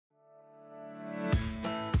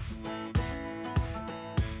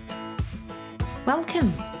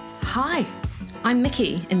Welcome. Hi, I'm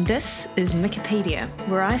Mickey, and this is Mickipedia,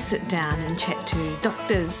 where I sit down and chat to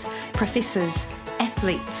doctors, professors,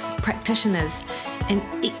 athletes, practitioners, and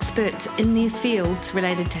experts in their fields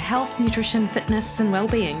related to health, nutrition, fitness, and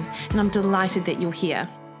well-being. And I'm delighted that you're here.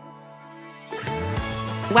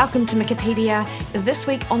 Welcome to Mickipedia. This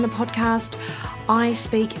week on the podcast, I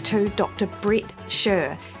speak to Dr. Brett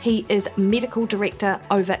Scher. He is Medical Director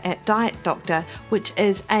over at Diet Doctor, which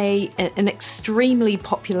is an extremely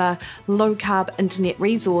popular low-carb internet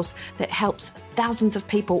resource that helps thousands of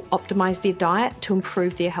people optimize their diet to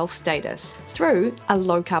improve their health status through a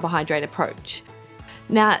low-carbohydrate approach.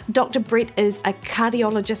 Now, Dr. Brett is a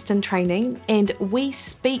cardiologist in training, and we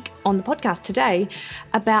speak on the podcast today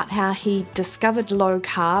about how he discovered low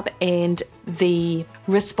carb and the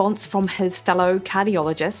response from his fellow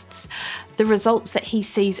cardiologists, the results that he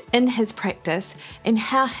sees in his practice, and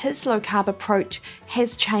how his low carb approach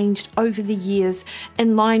has changed over the years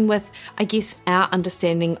in line with, I guess, our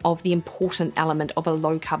understanding of the important element of a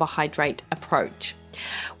low carbohydrate approach.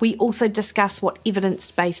 We also discuss what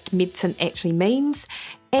evidence-based medicine actually means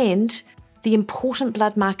and the important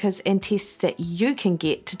blood markers and tests that you can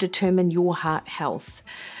get to determine your heart health.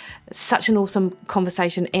 Such an awesome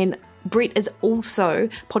conversation, and Brett is also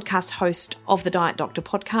podcast host of the Diet Doctor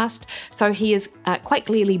podcast, so he is quite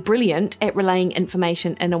clearly brilliant at relaying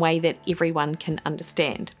information in a way that everyone can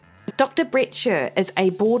understand. Dr. Brett Scher is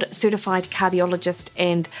a board-certified cardiologist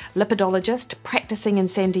and lipidologist practicing in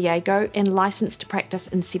San Diego and licensed to practice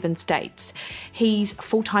in 7 states. He's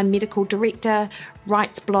full-time medical director,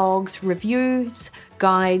 writes blogs, reviews,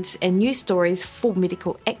 guides, and news stories for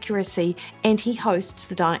medical accuracy, and he hosts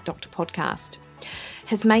the Diet Doctor podcast.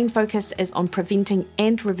 His main focus is on preventing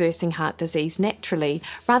and reversing heart disease naturally,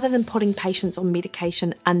 rather than putting patients on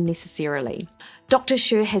medication unnecessarily. Dr.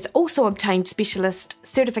 Scher has also obtained specialist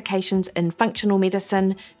certifications in functional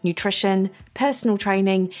medicine, nutrition, personal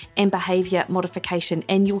training, and behaviour modification.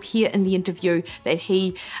 And you'll hear in the interview that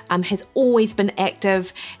he has always been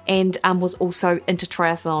active and was also into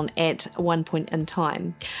triathlon at one point in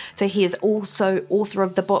time. So he is also author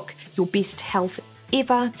of the book, Your Best Health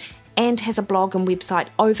Ever, and has a blog and website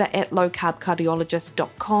over at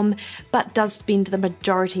lowcarbcardiologist.com, but does spend the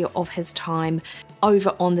majority of his time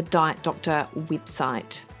over on the Diet Doctor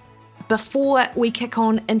website. Before we kick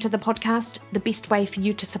on into the podcast, the best way for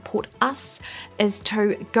you to support us is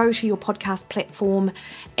to go to your podcast platform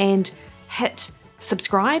and hit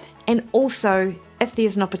subscribe, and also, if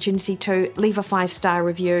there's an opportunity to, leave a 5-star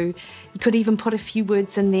review. You could even put a few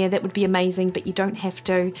words in there, that would be amazing, but you don't have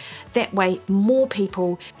to. That way, more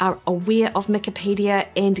people are aware of Mickipedia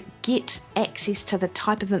and get access to the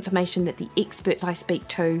type of information that the experts I speak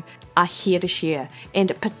to are here to share.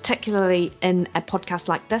 And particularly in a podcast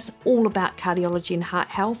like this, all about cardiology and heart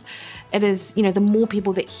health, it is, the more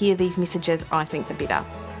people that hear these messages, I think the better.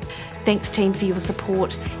 Thanks, team, for your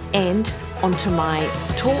support, and onto my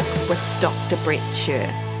talk with Dr. Brett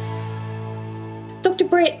Scher. Dr.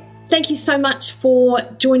 Brett, thank you so much for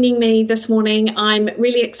joining me this morning. I'm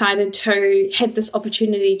really excited to have this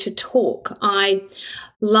opportunity to talk. I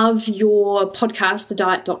love your podcast, The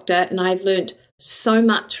Diet Doctor, and I've learned so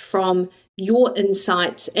much from your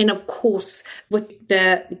insights and, of course, with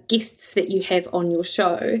the guests that you have on your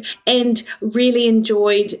show, and really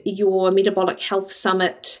enjoyed your Metabolic Health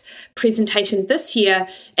Summit presentation this year.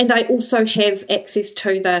 And I also have access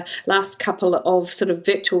to the last couple of sort of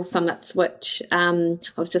virtual summits, which I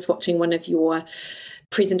was just watching one of your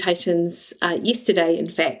presentations yesterday, in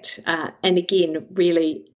fact, and again,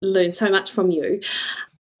 really learned so much from you.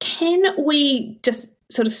 Can we just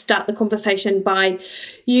sort of start the conversation by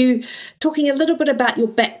you talking a little bit about your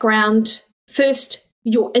background, first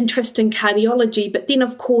your interest in cardiology, but then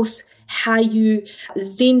of course how you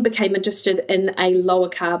then became interested in a lower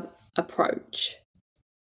carb approach?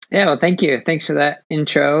 Yeah, well, thank you. Thanks for that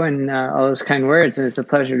intro and all those kind words. And it's a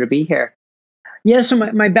pleasure to be here. Yeah, so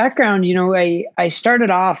my background, I started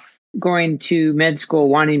off going to med school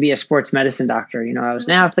wanting to be a sports medicine doctor. I was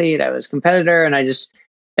an athlete, I was a competitor, and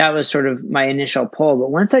that was sort of my initial pull. But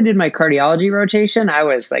once I did my cardiology rotation, I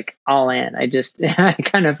was like all in. I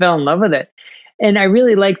kind of fell in love with it. And I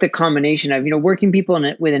really like the combination of, working people in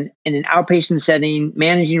an outpatient setting,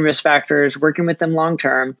 managing risk factors, working with them long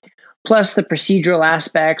term, plus the procedural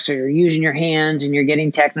aspects, so you're using your hands and you're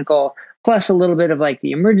getting technical, plus a little bit of like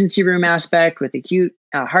the emergency room aspect with acute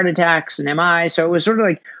heart attacks and MI. So it was sort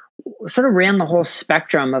of ran the whole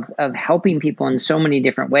spectrum of helping people in so many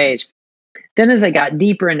different ways. Then as I got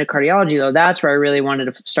deeper into cardiology, though, that's where I really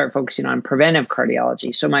wanted to start focusing on preventive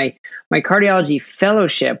cardiology. So my cardiology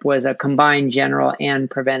fellowship was a combined general and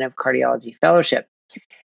preventive cardiology fellowship.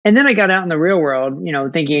 And then I got out in the real world,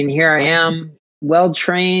 thinking, here I am, well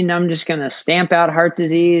trained. I'm just going to stamp out heart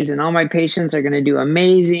disease and all my patients are going to do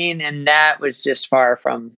amazing. And that was just far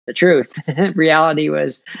from the truth. Reality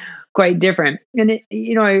was quite different. And,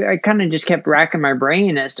 I kind of just kept racking my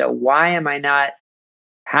brain as to why am I not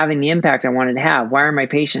having the impact I wanted to have? Why are my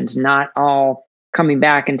patients not all coming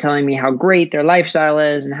back and telling me how great their lifestyle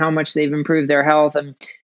is and how much they've improved their health? And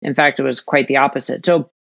in fact, it was quite the opposite. So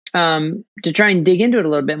to try and dig into it a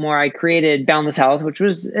little bit more, I created Boundless Health, which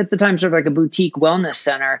was at the time sort of like a boutique wellness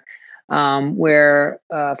center, where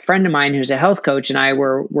a friend of mine who's a health coach and I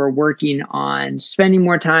were working on spending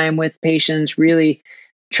more time with patients, really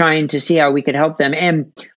trying to see how we could help them. And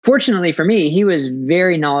fortunately for me, he was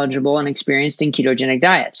very knowledgeable and experienced in ketogenic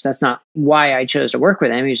diets. That's not why I chose to work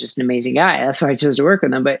with him. He was just an amazing guy. That's why I chose to work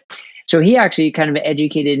with him. But so he actually kind of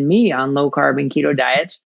educated me on low carb and keto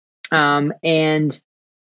diets. And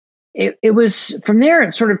it was from there,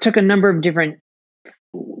 it sort of took a number of different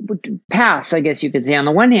paths, I guess you could say. On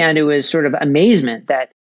the one hand, it was sort of amazement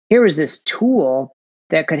that here was this tool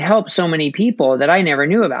that could help so many people that I never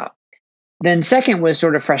knew about. Then second was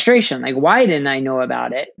sort of frustration. Like, why didn't I know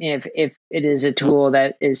about it if it is a tool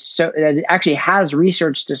that actually has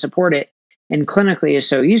research to support it and clinically is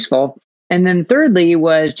so useful? And then thirdly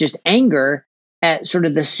was just anger at sort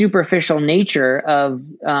of the superficial nature of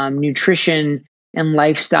nutrition and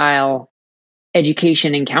lifestyle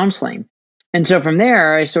education and counseling. And so from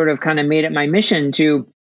there, I sort of kind of made it my mission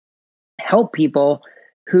to help people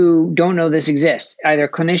who don't know this exists, either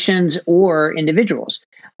clinicians or individuals,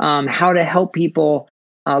 how to help people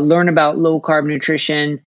learn about low carb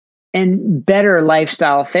nutrition and better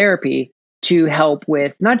lifestyle therapy to help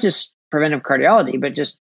with not just preventive cardiology, but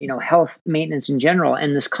just, health maintenance in general.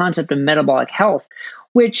 And this concept of metabolic health,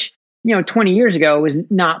 which 20 years ago was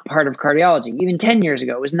not part of cardiology. Even 10 years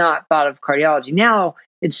ago, it was not thought of cardiology. Now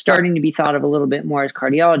it's starting to be thought of a little bit more as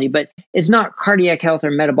cardiology, but it's not cardiac health or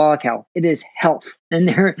metabolic health. It is health, and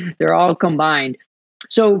they're all combined.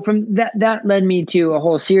 So from that led me to a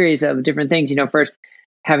whole series of different things. First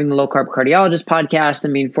having the Low Carb Cardiologist podcast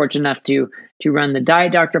and being fortunate enough to run the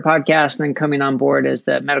Diet Doctor podcast, and then coming on board as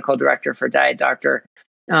the medical director for Diet Doctor.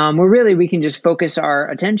 Where really we can just focus our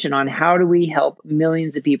attention on how do we help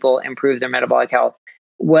millions of people improve their metabolic health?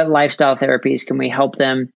 What lifestyle therapies can we help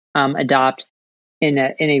them adopt in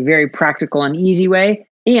a very practical and easy way,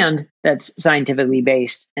 and that's scientifically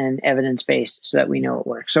based and evidence based, so that we know it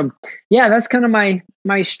works. So yeah, that's kind of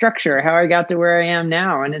my structure, how I got to where I am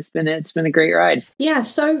now, and it's been a great ride. Yeah.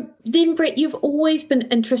 So then, Brett, you've always been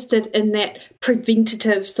interested in that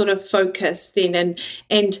preventative sort of focus then,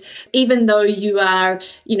 and even though you're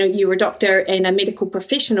a doctor and a medical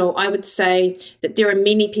professional, I would say that there are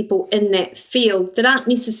many people in that field that aren't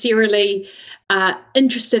necessarily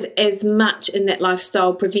interested as much in that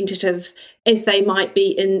lifestyle preventative as they might be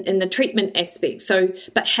in the treatment aspect. So,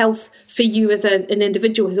 but health for you as an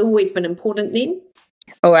individual has always been important then?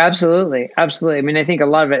 Oh, absolutely. Absolutely. I mean, I think a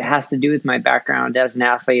lot of it has to do with my background as an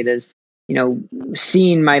athlete, as,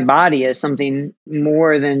 seeing my body as something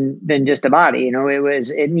more than just a body.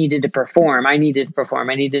 It needed to perform. I needed to perform.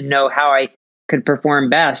 I needed to know how I could perform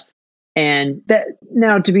best. And that,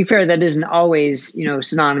 now, to be fair, that isn't always,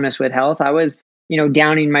 synonymous with health. I was,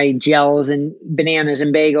 downing my gels and bananas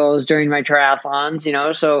and bagels during my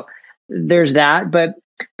triathlons, so there's that. But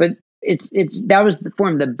that was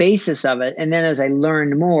the basis of it. And then as I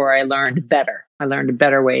learned more, I learned better. I learned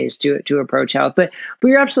better ways to approach health. But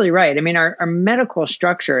you're absolutely right. I mean, our medical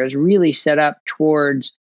structure is really set up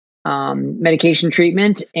towards medication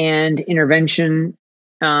treatment and intervention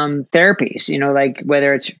therapies, like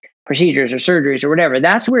whether it's procedures or surgeries or whatever.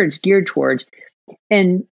 That's where it's geared towards.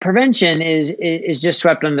 And prevention is just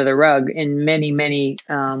swept under the rug in many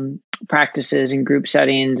practices and group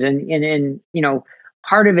settings. And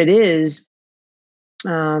part of it is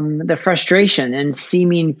the frustration and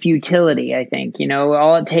seeming futility, I think.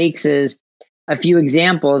 All it takes is a few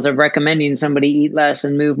examples of recommending somebody eat less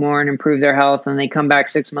and move more and improve their health, and they come back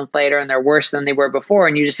 6 months later and they're worse than they were before.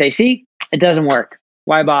 And you just say, see, it doesn't work.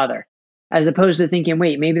 Why bother? As opposed to thinking,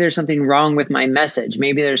 wait, maybe there's something wrong with my message.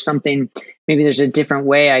 Maybe there's a different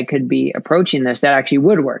way I could be approaching this that actually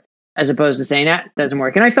would work, as opposed to saying that doesn't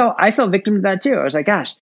work. And I felt victim to that too. I was like,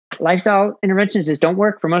 gosh, lifestyle interventions just don't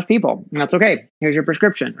work for most people. And that's okay. Here's your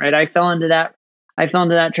prescription, right? I fell into that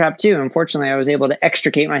trap too. Unfortunately, I was able to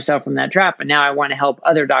extricate myself from that trap. And now I want to help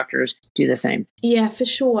other doctors do the same. Yeah, for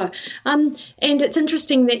sure. And it's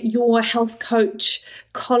interesting that your health coach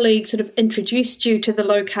colleague sort of introduced you to the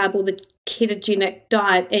low carb or the ketogenic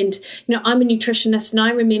diet. And, I'm a nutritionist, and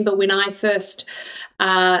I remember when I first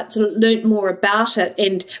sort of learnt more about it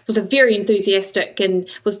and was a very enthusiastic and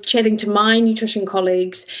was chatting to my nutrition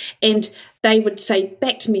colleagues, and they would say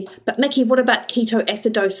back to me, but Mickey, what about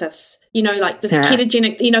ketoacidosis? Like this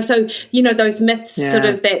ketogenic, so, those myths sort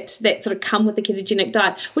of that sort of come with the ketogenic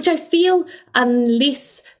diet, which I feel are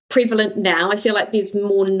less prevalent now. I feel like there's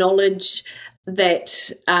more knowledge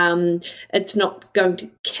that it's not going to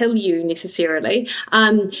kill you necessarily,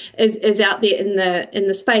 is out there in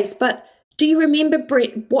the space. But do you remember,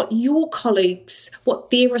 Brett, what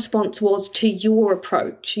their response was to your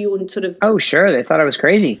approach? Your sort of Oh, sure. They thought I was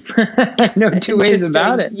crazy. No two ways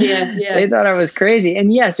about it. Yeah. They thought I was crazy.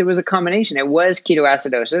 And yes, it was a combination. It was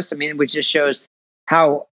ketoacidosis. I mean, which just shows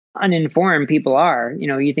how uninformed people are.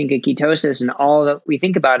 You think of ketosis and all that we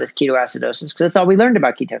think about is ketoacidosis because that's all we learned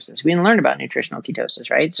about ketosis. We didn't learn about nutritional ketosis,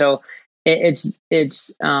 right? So it's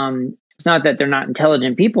not that they're not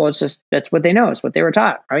intelligent people. It's just that's what they know. It's what they were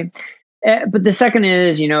taught, right? But the second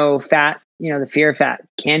is, fat, the fear of fat.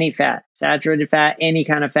 Can't eat fat, saturated fat, any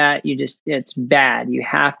kind of fat. It's bad. You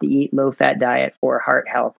have to eat low fat diet for heart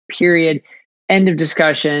health, period. End of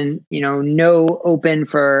discussion, no open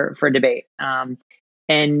for debate.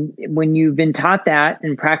 And when you've been taught that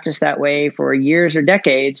and practiced that way for years or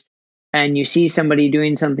decades, and you see somebody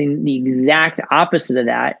doing something the exact opposite of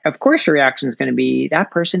that, of course your reaction is going to be,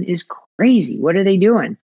 that person is crazy. What are they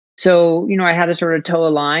doing? So, I had to sort of toe a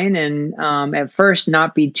line and at first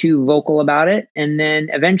not be too vocal about it, and then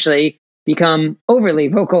eventually become overly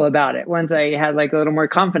vocal about it once I had like a little more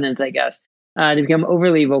confidence, I guess, to become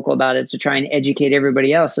overly vocal about it to try and educate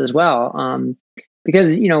everybody else as well.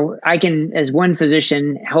 Because, I can, as one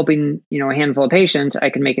physician helping, a handful of patients,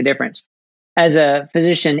 I can make a difference. As a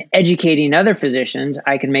physician educating other physicians,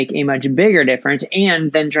 I can make a much bigger difference.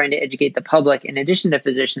 And then trying to educate the public in addition to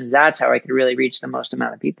physicians, that's how I could really reach the most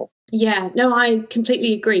amount of people. Yeah, no, I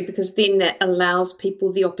completely agree, because then that allows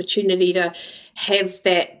people the opportunity to have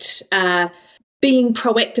that being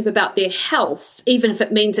proactive about their health, even if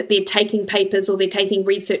it means that they're taking papers or they're taking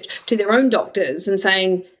research to their own doctors and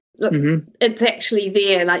saying, look, it's actually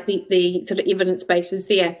there, like the sort of evidence base is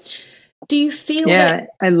there. Do you feel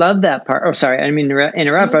that? I love that part. Oh, sorry. I didn't mean to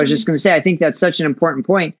interrupt. I was just going to say, I think that's such an important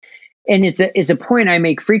point. And it's a point I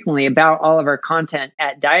make frequently about all of our content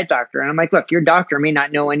at Diet Doctor. And I'm like, look, your doctor may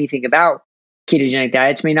not know anything about ketogenic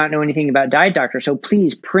diets, may not know anything about Diet Doctor. So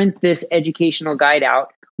please print this educational guide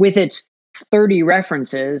out with its 30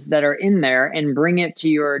 references that are in there and bring it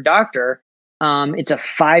to your doctor. It's a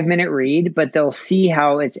 5-minute read, but they'll see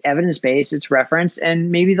how it's evidence-based, it's referenced,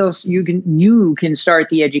 and maybe you can start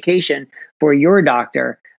the education for your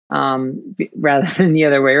doctor rather than the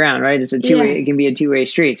other way around, right? It's a two-way. It can be a two-way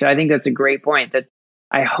street. So I think that's a great point. That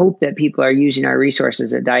I hope that people are using our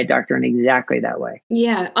resources at Diet Doctor in exactly that way.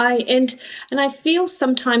 Yeah, and I feel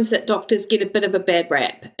sometimes that doctors get a bit of a bad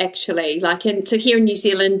rap, actually. So here in New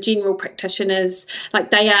Zealand, general practitioners,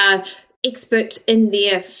 like they are experts in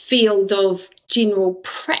their field of general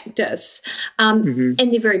practice, and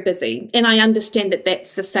they're very busy. And I understand that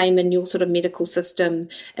that's the same in your sort of medical system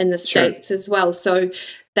in the States as well. So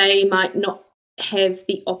they might not have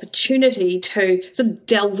the opportunity to sort of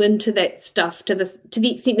delve into that stuff to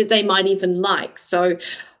the extent that they might even like. So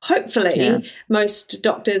hopefully most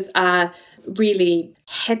doctors are really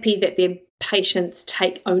happy that their patients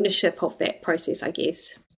take ownership of that process, I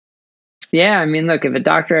guess. Yeah, I mean, look, if a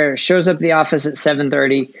doctor shows up at the office at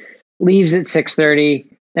 7:30, leaves at 6:30,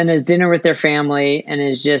 then has dinner with their family and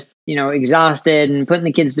is just, exhausted and putting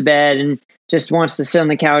the kids to bed and just wants to sit on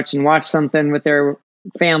the couch and watch something with their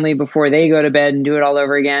family before they go to bed and do it all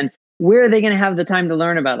over again, where are they going to have the time to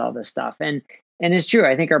learn about all this stuff? And it's true.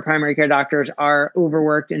 I think our primary care doctors are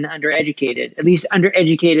overworked and undereducated, at least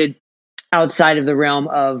undereducated outside of the realm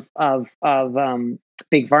of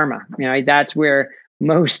big pharma. That's where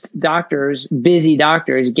most doctors, busy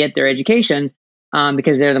doctors, get their education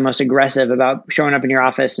because they're the most aggressive about showing up in your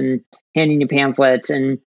office and handing you pamphlets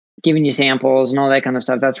and giving you samples and all that kind of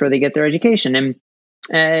stuff. That's where they get their education. And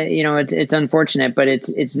it's unfortunate, but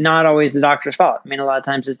it's not always the doctor's fault. I mean, a lot of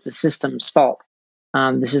times it's the system's fault.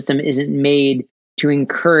 The system isn't made to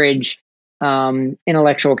encourage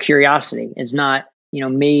intellectual curiosity. It's not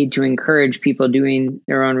made to encourage people doing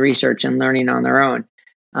their own research and learning on their own.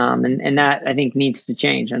 And that, I think, needs to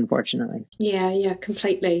change, unfortunately. Yeah,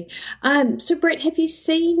 completely. So, Brett, have you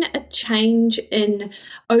seen a change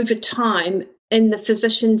over time in the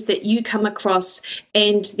physicians that you come across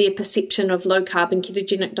and their perception of low-carb and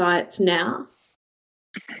ketogenic diets now?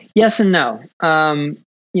 Yes and no.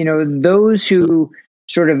 Those who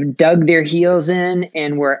sort of dug their heels in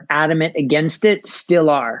and were adamant against it still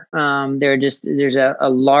are. There's a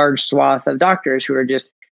large swath of doctors who are just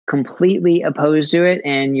completely opposed to it,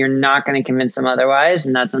 and you're not going to convince them otherwise,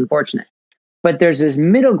 and that's unfortunate. But there's this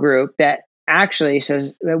middle group that actually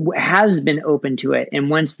has been open to it, and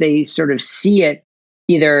once they sort of see it,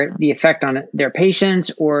 either the effect on their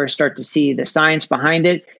patients or start to see the science behind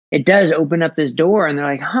it, it does open up this door, and they're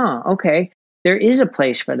like, okay, there is a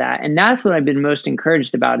place for that. And that's what I've been most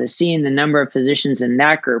encouraged about, is seeing the number of physicians in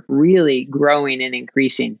that group really growing and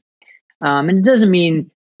increasing. And it doesn't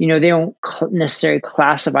mean, they don't necessarily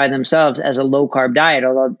classify themselves as a low carb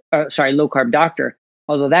doctor,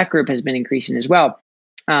 although that group has been increasing as well.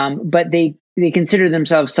 But they consider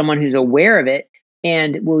themselves someone who's aware of it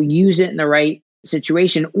and will use it in the right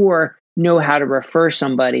situation or know how to refer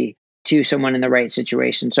somebody to someone in the right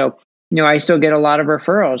situation. So, I still get a lot of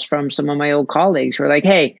referrals from some of my old colleagues who are like,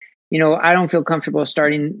 hey, I don't feel comfortable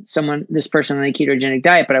starting this person on a ketogenic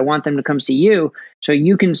diet, but I want them to come see you so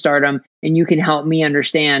you can start them and you can help me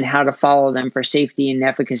understand how to follow them for safety and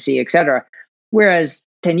efficacy, et cetera. Whereas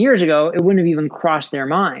 10 years ago, it wouldn't have even crossed their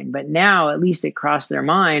mind. But now at least it crossed their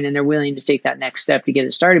mind, and they're willing to take that next step to get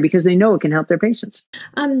it started because they know it can help their patients.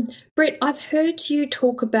 Brett, I've heard you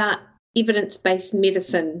talk about evidence-based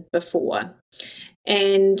medicine before,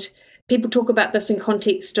 and people talk about this in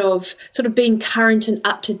context of sort of being current and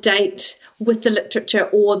up to date with the literature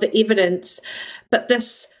or the evidence, but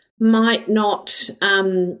this might not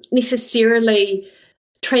necessarily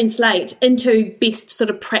translate into best sort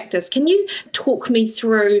of practice. Can you talk me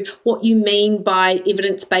through what you mean by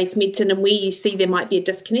evidence-based medicine and where you see there might be a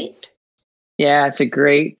disconnect? Yeah, it's a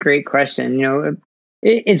great question.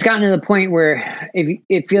 It's gotten to the point where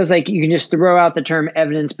it feels like you can just throw out the term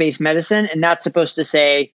evidence-based medicine, and that's supposed to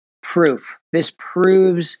say proof. This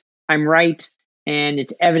proves I'm right, and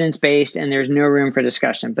it's evidence-based, and there's no room for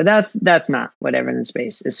discussion. But that's not what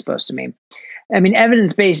evidence-based is supposed to mean. I mean,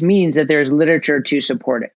 evidence-based means that there's literature to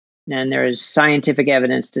support it, and there is scientific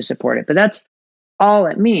evidence to support it. But that's all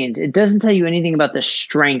it means. It doesn't tell you anything about the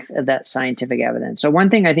strength of that scientific evidence. So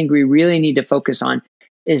one thing I think we really need to focus on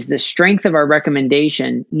is the strength of our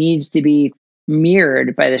recommendation needs to be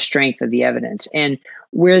mirrored by the strength of the evidence. And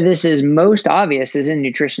where this is most obvious is in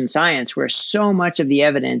nutrition science, where so much of the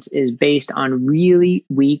evidence is based on really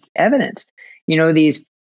weak evidence.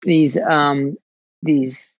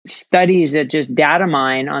 These studies that just data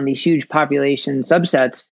mine on these huge population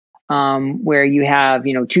subsets, where you have,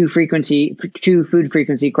 two food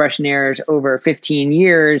frequency questionnaires over 15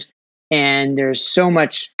 years, and there's so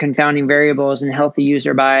much confounding variables and healthy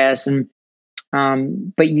user bias, and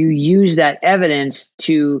but you use that evidence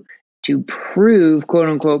to prove, quote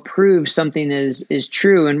unquote, prove something is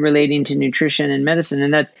true in relating to nutrition and medicine,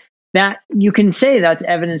 and that you can say that's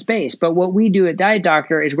evidence-based. But what we do at Diet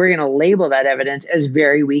Doctor is we're going to label that evidence as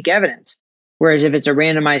very weak evidence. Whereas if it's a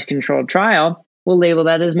randomized controlled trial, we'll label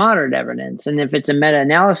that as moderate evidence. And if it's a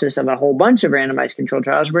meta-analysis of a whole bunch of randomized controlled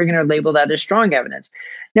trials, we're going to label that as strong evidence.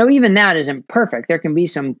 Now, even that isn't perfect. There can be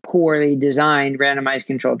some poorly designed randomized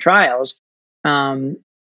controlled trials.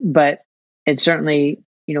 But it's certainly,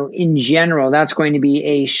 in general, that's going to be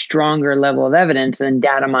a stronger level of evidence than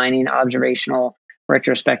data mining observational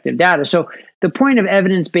retrospective data. So the point of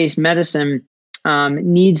evidence-based medicine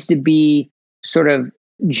needs to be sort of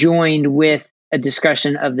joined with a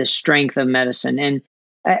discussion of the strength of medicine. And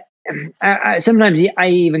I sometimes I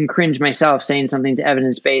even cringe myself saying something's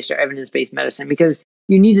evidence-based or evidence-based medicine, because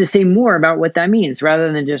you need to say more about what that means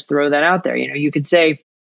rather than just throw that out there. You could say,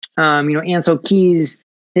 Ansel Keys,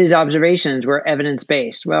 his observations were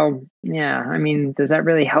evidence-based. Well, yeah, I mean, does that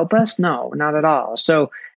really help us? No, not at all. So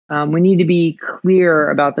we need to be clear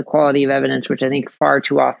about the quality of evidence, which I think far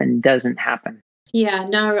too often doesn't happen. Yeah,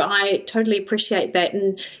 no, I totally appreciate that.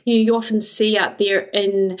 And you often see out there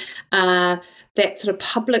in that sort of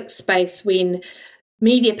public space when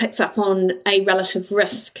media picks up on a relative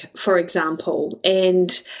risk, for example.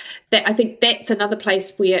 And that, I think that's another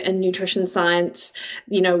place where in nutrition science,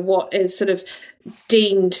 what is sort of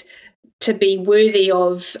deemed to be worthy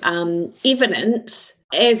of evidence,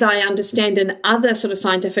 as I understand in other sort of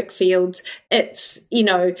scientific fields, it's,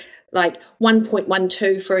 like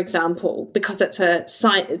 1.12, for example, because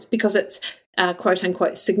it's quote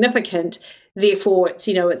unquote significant. Therefore, it's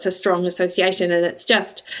a strong association, and it's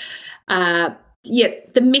just the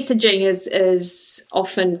messaging is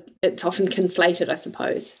often conflated, I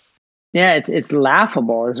suppose. Yeah, it's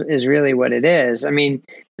laughable is really what it is. I mean,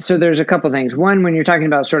 so there's a couple things. One, when you're talking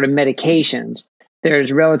about sort of medications,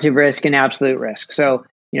 there's relative risk and absolute risk. So,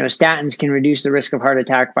 statins can reduce the risk of heart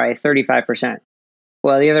attack by 35%.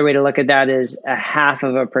 Well, the other way to look at that is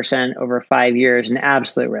 0.5% over 5 years, an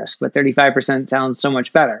absolute risk. But 35% sounds so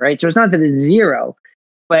much better, right? So it's not that it's zero,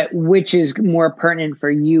 but which is more pertinent for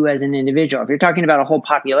you as an individual. If you're talking about a whole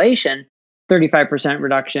population, 35%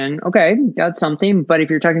 reduction, okay, that's something. But if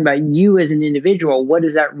you're talking about you as an individual, what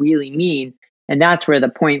does that really mean? And that's where the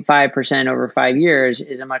 0.5% over 5 years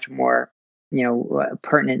is a much more,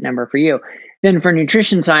 pertinent number for you. Then for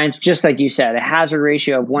nutrition science, just like you said, a hazard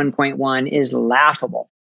ratio of 1.1 is laughable.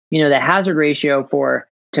 The hazard ratio for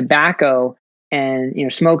tobacco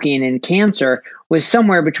and smoking and cancer was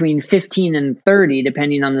somewhere between 15 and 30,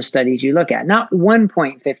 depending on the studies you look at. Not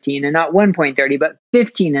 1.15 and not 1.30, but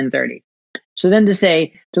 15 and 30. So then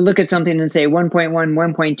to look at something and say 1.1,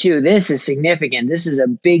 1.2, this is significant. This is a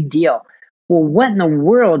big deal. Well, what in the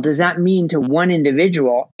world does that mean to one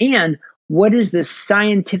individual? And what is the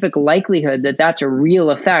scientific likelihood that that's a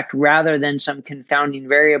real effect rather than some confounding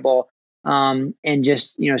variable and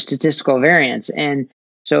just statistical variance? And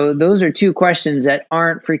so those are two questions that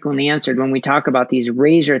aren't frequently answered when we talk about these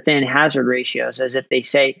razor thin hazard ratios, as if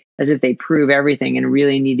they prove everything and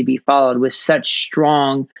really need to be followed with such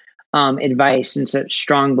strong advice and such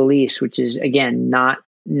strong beliefs, which is again not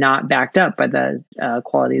backed up by the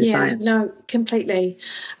quality of the science. No, completely.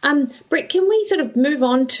 Brett, can we sort of move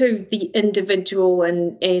on to the individual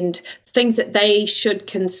and things that they should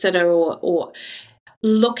consider or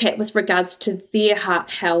look at with regards to their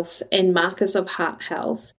heart health and markers of heart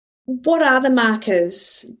health? What are the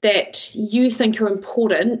markers that you think are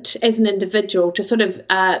important as an individual to sort of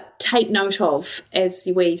take note of as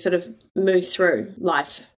we sort of move through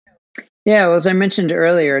life? Yeah, well, as I mentioned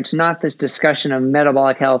earlier, it's not this discussion of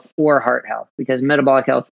metabolic health or heart health, because metabolic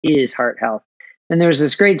health is heart health. And there was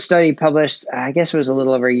this great study published, I guess it was a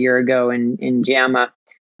little over a year ago in JAMA,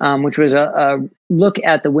 which was a look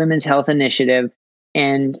at the Women's Health Initiative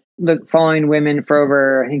and following women for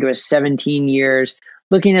over, I think it was 17 years,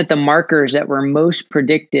 looking at the markers that were most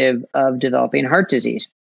predictive of developing heart disease.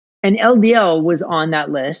 And LDL was on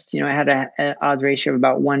that list. It had an odds ratio of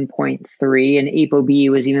about 1.3, and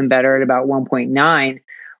ApoB was even better at about 1.9.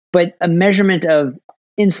 But a measurement of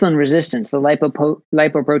insulin resistance, the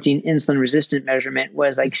lipoprotein insulin resistant measurement,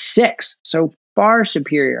 was like 6, so far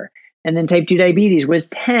superior. And then type 2 diabetes was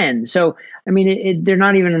 10. So, they're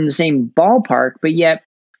not even in the same ballpark, but yet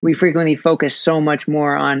we frequently focus so much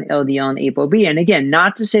more on LDL and ApoB. And again,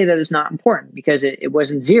 not to say that it's not important, because it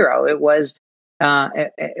wasn't zero. It was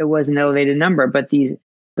an elevated number, but the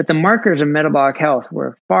markers of metabolic health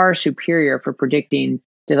were far superior for predicting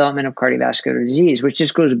development of cardiovascular disease, which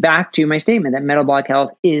just goes back to my statement that metabolic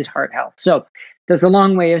health is heart health. So that's a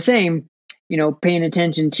long way of saying, paying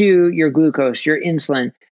attention to your glucose, your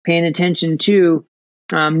insulin, paying attention to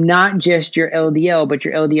not just your LDL, but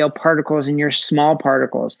your LDL particles and your small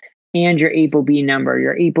particles, and your ApoB number,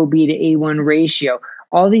 your ApoB to A1 ratio.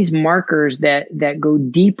 All these markers that go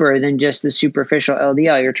deeper than just the superficial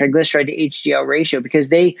LDL, your triglyceride to HDL ratio, because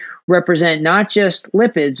they represent not just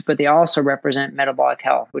lipids, but they also represent metabolic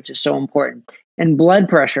health, which is so important. And blood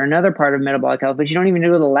pressure, another part of metabolic health, which you don't even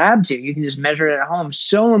go to the lab to. You can just measure it at home.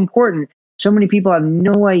 So important. So many people have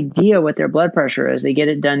no idea what their blood pressure is. They get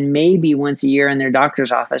it done maybe once a year in their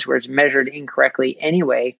doctor's office, where it's measured incorrectly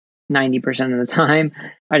anyway, 90% of the time.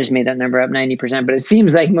 I just made that number up, 90%, but it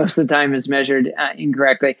seems like most of the time it's measured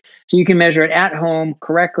incorrectly. So you can measure it at home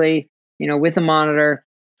correctly, with a monitor,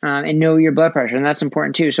 and know your blood pressure. And that's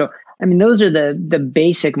important too. So, those are the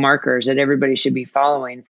basic markers that everybody should be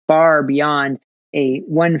following, far beyond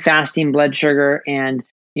one fasting blood sugar and,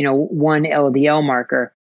 one LDL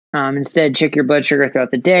marker. Instead, check your blood sugar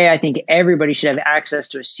throughout the day. I think everybody should have access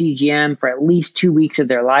to a CGM for at least 2 weeks of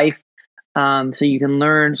their life. So you can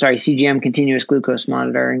learn, CGM, continuous glucose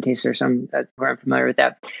monitor, in case there's some that aren't familiar with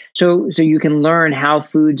that. So you can learn how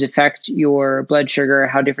foods affect your blood sugar,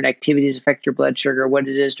 how different activities affect your blood sugar, what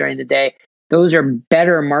it is during the day. Those are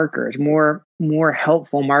better markers, more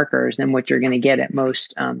helpful markers than what you're going to get at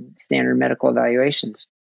most standard medical evaluations.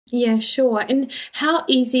 Yeah, sure. And how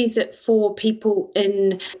easy is it for people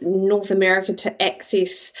in North America to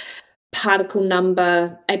access particle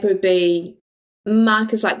number, ApoB,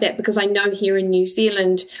 markers like that? Because I know here in New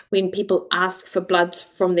Zealand, when people ask for bloods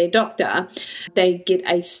from their doctor, they get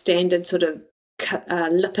a standard sort of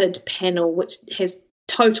lipid panel, which has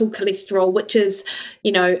total cholesterol, which is,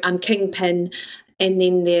 kingpin, and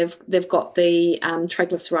then they've got the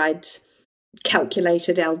triglycerides,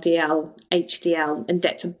 calculated LDL, HDL, and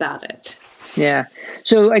that's about it. Yeah.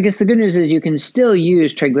 So I guess the good news is you can still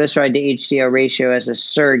use triglyceride to HDL ratio as a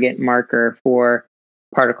surrogate marker for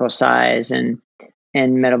particle size. And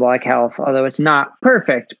in metabolic health, although it's not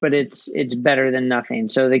perfect, but it's better than nothing.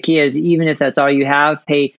 So the key is, even if that's all you have,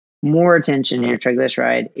 pay more attention to your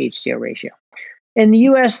triglyceride HDL ratio. In the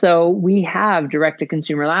US, though, we have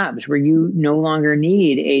direct-to-consumer labs where you no longer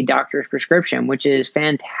need a doctor's prescription, which is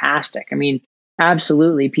fantastic. I mean,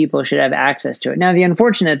 absolutely, people should have access to it. Now, the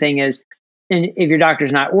unfortunate thing is, and if your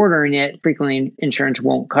doctor's not ordering it, frequently insurance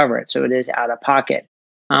won't cover it, so it is out of pocket,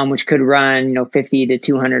 which could run $50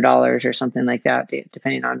 to $200 or something like that,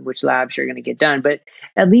 depending on which labs you're going to get done. But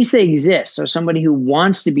at least they exist. So somebody who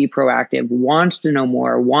wants to be proactive, wants to know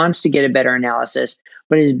more, wants to get a better analysis,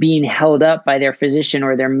 but is being held up by their physician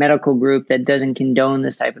or their medical group that doesn't condone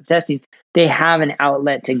this type of testing, they have an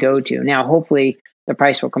outlet to go to. Now, hopefully the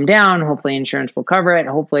price will come down. Hopefully insurance will cover it.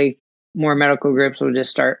 Hopefully more medical groups will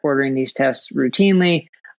just start ordering these tests routinely.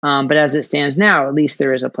 But as it stands now, at least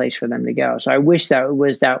there is a place for them to go. So I wish that it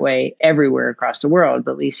was that way everywhere across the world,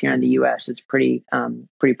 but at least here in the US, it's pretty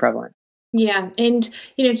prevalent. Yeah. And,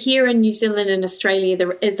 here in New Zealand and Australia,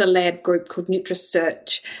 there is a lab group called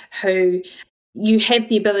NutriSearch who you have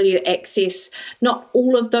the ability to access not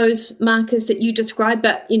all of those markers that you described,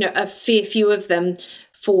 but, a fair few of them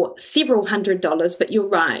for several $100s. But you're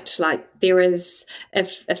right. Like there is,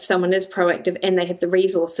 if someone is proactive and they have the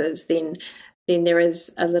resources, then there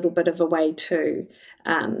is a little bit of a way to,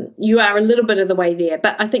 you are a little bit of the way there.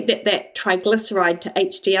 But I think that triglyceride to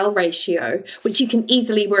HDL ratio, which you can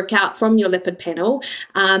easily work out from your lipid panel,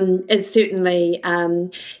 is certainly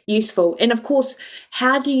useful. And of course,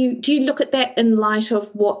 how do you look at that in light of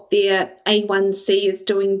what their A1C is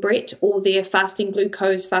doing, Brett, or their fasting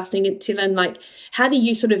glucose, fasting insulin? Like, how do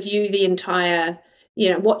you sort of view the entire,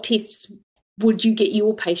 what tests would you get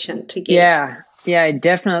your patient to get? Yeah, I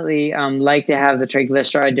definitely like to have the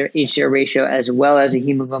triglyceride to HDL ratio as well as a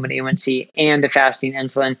hemoglobin A1C and a fasting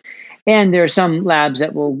insulin. And there are some labs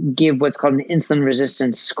that will give what's called an insulin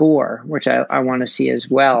resistance score, which I want to see as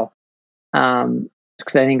well,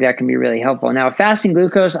 because I think that can be really helpful. Now, fasting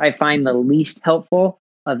glucose, I find the least helpful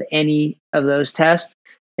of any of those tests.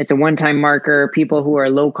 It's a one-time marker. People who are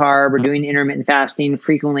low carb or doing intermittent fasting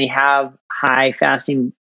frequently have high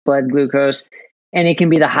fasting blood glucose, and it can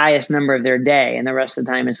be the highest number of their day, and the rest of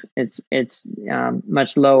the time it's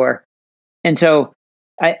much lower. And so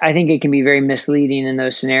I think it can be very misleading in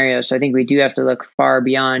those scenarios. So I think we do have to look far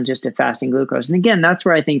beyond just a fasting glucose. And again, that's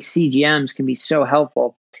where I think CGMs can be so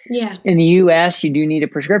helpful. Yeah. In the US, you do need a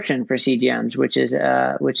prescription for CGMs, which is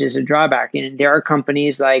a drawback. And there are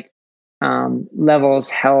companies like Levels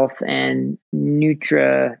Health and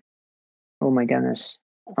Nutra. Oh my goodness,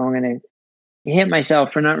 I'm gonna hit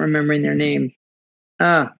myself for not remembering their name.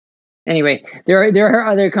 Anyway, there are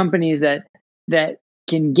other companies that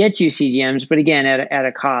can get you CGMs, but again, at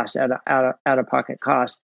a cost, out of pocket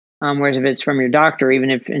cost. Whereas if it's from your doctor, even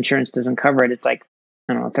if insurance doesn't cover it, it's like,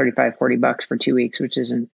 I don't know, $35-$40 for 2 weeks, which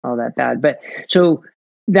isn't all that bad. But so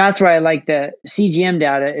that's why I like the CGM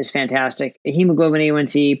data is fantastic. A hemoglobin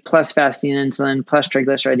A1C plus fasting insulin plus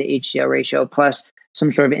triglyceride to HDL ratio plus some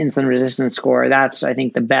sort of insulin resistance score. That's, I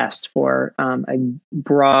think, the best for a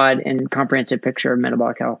broad and comprehensive picture of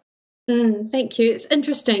metabolic health. Thank you. It's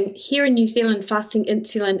interesting. Here in New Zealand, fasting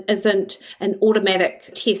insulin isn't an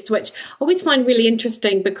automatic test, which I always find really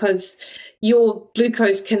interesting because your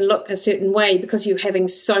glucose can look a certain way because you're having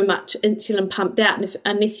so much insulin pumped out. And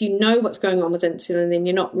unless you know what's going on with insulin, then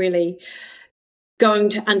you're not really going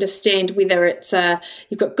to understand whether it's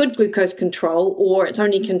you've got good glucose control or it's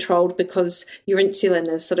only controlled because your insulin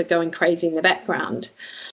is sort of going crazy in the background.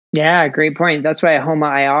 Yeah, great point. That's why a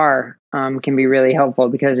HOMA-IR can be really helpful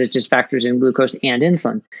because it just factors in glucose and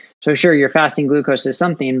insulin. So sure, your fasting glucose is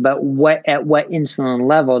something, but at what insulin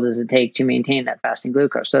level does it take to maintain that fasting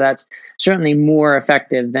glucose? So that's certainly more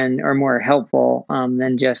effective or more helpful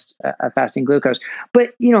than just a fasting glucose.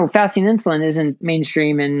 But, fasting insulin isn't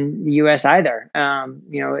mainstream in the US either.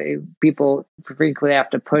 People frequently have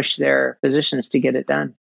to push their physicians to get it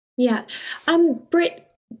done. Yeah. Brett,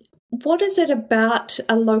 what is it about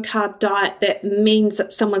a low-carb diet that means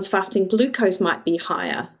that someone's fasting glucose might be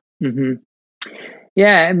higher? Mm-hmm.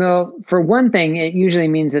 Yeah, well, for one thing, it usually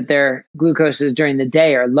means that their glucoses during the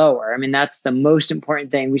day are lower. I mean, that's the most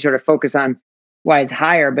important thing. We sort of focus on why it's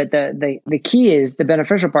higher, but the key is, the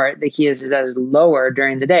beneficial part, the key is that it's lower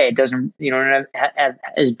during the day. It doesn't, don't have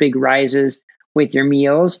as big rises with your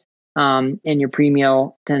meals, and your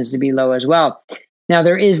pre-meal tends to be low as well. Now,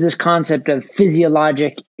 there is this concept of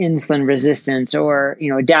physiologic insulin resistance or,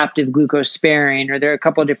 adaptive glucose sparing, or there are a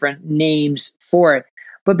couple of different names for it.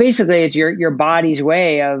 But basically, it's your body's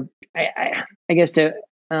way of, I guess, to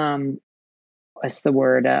what's the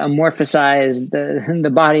word, amorphosize the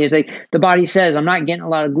body. Is like the body says, I'm not getting a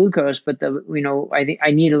lot of glucose, but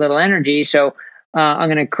I need a little energy. So I'm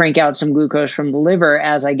going to crank out some glucose from the liver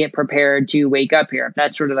as I get prepared to wake up here.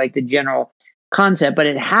 That's sort of like the general concept, but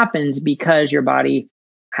it happens because your body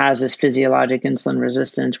has this physiologic insulin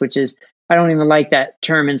resistance, which is, I don't even like that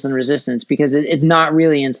term insulin resistance, because it's not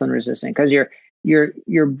really insulin resistant, because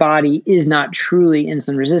your body is not truly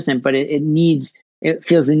insulin resistant, but it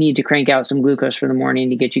feels the need to crank out some glucose for the morning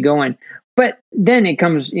to get you going. But then it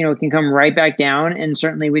can come right back down. And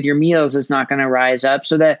certainly with your meals, it's not going to rise up.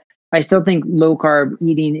 So that I still think low carb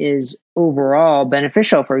eating is overall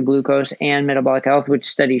beneficial for glucose and metabolic health, which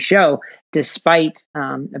studies show, despite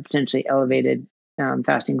a potentially elevated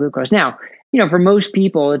fasting glucose. Now, for most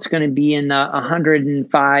people, it's going to be in the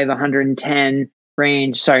 105, 110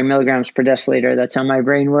 range, milligrams per deciliter. That's how my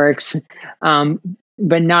brain works.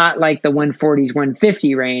 But not like the 140s,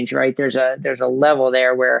 150 range, right? There's a level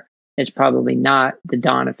there where it's probably not the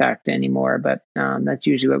dawn effect anymore, but that's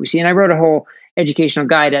usually what we see. And I wrote a whole educational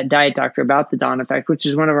guide at Diet Doctor about the dawn effect, which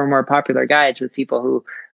is one of our more popular guides with people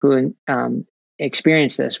who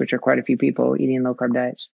experience this, which are quite a few people eating low carb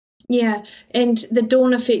diets. Yeah, and the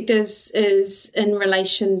dawn effect is in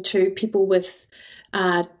relation to people with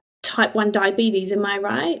type 1 diabetes, am I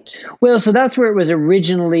right? Well, so that's where it was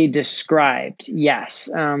originally described, yes,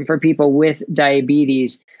 for people with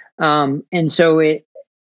diabetes. And so if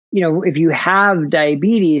you have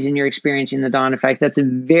diabetes and you're experiencing the dawn effect, that's a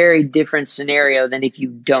very different scenario than if you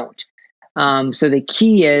don't. So the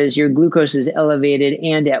key is your glucose is elevated,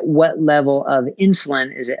 and at what level of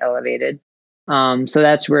insulin is it elevated? So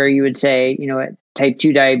that's where you would say, at type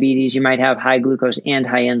 2 diabetes, you might have high glucose and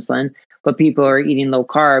high insulin, but people who are eating low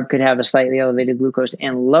carb could have a slightly elevated glucose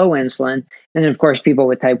and low insulin. And then, of course, people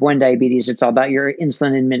with type 1 diabetes, it's all about your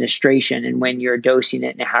insulin administration and when you're dosing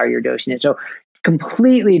it and how you're dosing it. So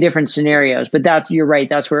completely different scenarios, but you're right.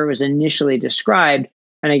 That's where it was initially described.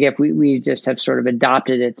 And I guess we just have sort of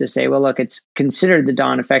adopted it to say, well, look, it's considered the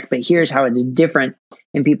dawn effect, but here's how it's different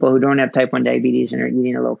in people who don't have type 1 diabetes and are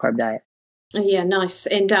eating a low carb diet. Yeah, nice.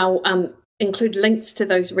 And I'll include links to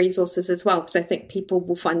those resources as well, because I think people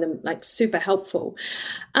will find them super helpful.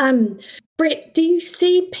 Brett, do you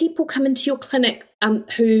see people come into your clinic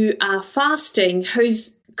who are fasting,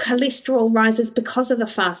 whose cholesterol rises because of the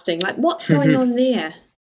fasting? What's going on there?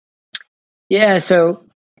 Yeah, so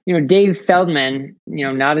Dave Feldman,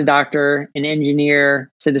 not a doctor, an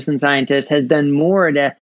engineer, citizen scientist, has done more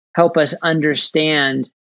to help us understand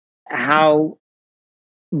how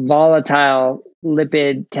volatile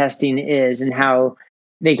lipid testing is and how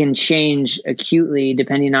they can change acutely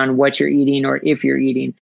depending on what you're eating or if you're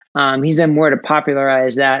eating. He's done more to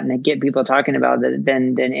popularize that and to get people talking about it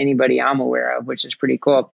than anybody I'm aware of, which is pretty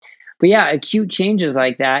cool. But yeah, acute changes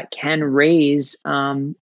like that can raise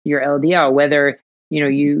your LDL. Whether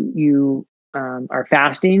you are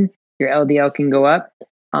fasting, your LDL can go up.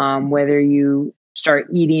 Whether you start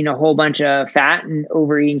eating a whole bunch of fat and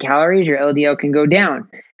overeating calories, your LDL can go down.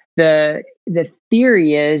 The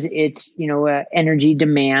theory is it's energy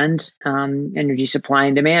demand, energy supply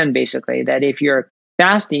and demand, basically. That if you're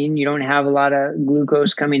fasting, you don't have a lot of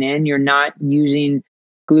glucose coming in. You're not using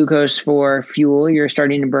glucose for fuel. You're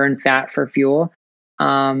starting to burn fat for fuel.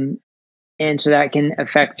 And so that can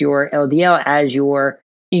affect your LDL as you're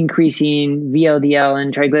increasing VLDL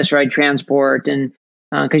and triglyceride transport, and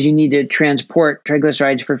because you need to transport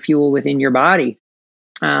triglycerides for fuel within your body.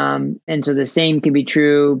 And so the same can be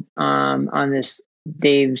true on this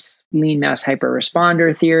Dave's lean mass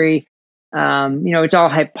hyperresponder theory. It's all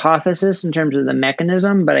hypothesis in terms of the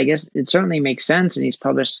mechanism, but I guess it certainly makes sense. And he's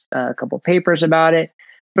published a couple papers about it.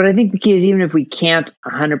 But I think the key is, even if we can't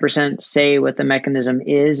 100% say what the mechanism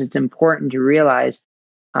is, it's important to realize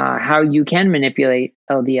how you can manipulate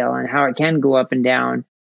LDL and how it can go up and down,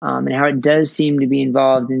 and how it does seem to be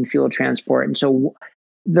involved in fuel transport. And so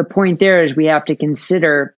the point there is we have to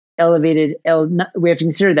consider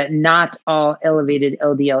that not all elevated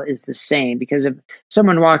LDL is the same, because if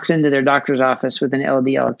someone walks into their doctor's office with an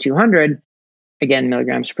LDL of 200, again,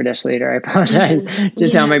 milligrams per deciliter, I apologize,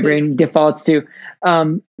 just how my brain defaults to,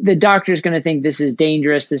 the doctor is going to think this is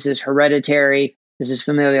dangerous, this is hereditary, this is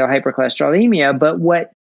familial hypercholesterolemia. But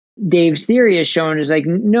what Dave's theory has shown is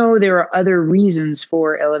no, there are other reasons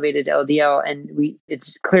for elevated LDL, and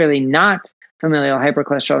it's clearly not familial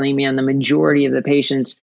hypercholesterolemia in the majority of the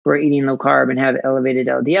patients who are eating low carb and have elevated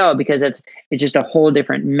LDL, because it's just a whole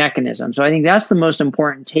different mechanism. So I think that's the most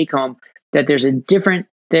important take home, that there's different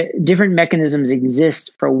mechanisms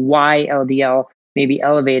exist for why LDL may be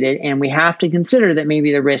elevated, and we have to consider that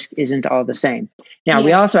maybe the risk isn't all the same. Now,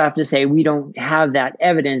 we also have to say we don't have that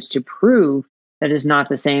evidence to prove that is not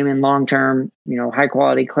the same in long-term, high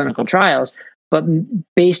quality clinical trials. But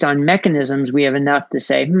based on mechanisms, we have enough to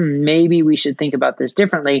say, maybe we should think about this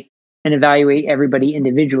differently and evaluate everybody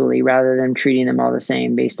individually rather than treating them all the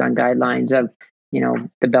same based on guidelines of,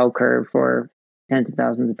 the bell curve for tens of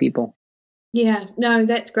thousands of people. Yeah, no,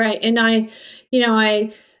 that's great. And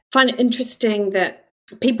I find it interesting that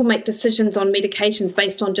people make decisions on medications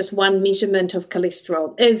based on just one measurement of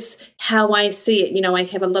cholesterol is how I see it. I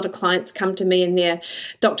have a lot of clients come to me and their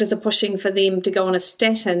doctors are pushing for them to go on a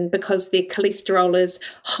statin because their cholesterol is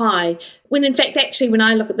high. When in fact, actually, when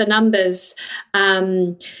I look at the numbers,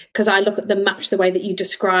 because I look at them much the way that you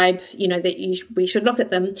describe, that we should look at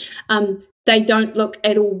them, they don't look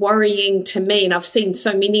at all worrying to me. And I've seen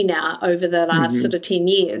so many now over the last sort of 10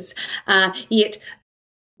 years, yet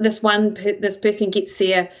this person gets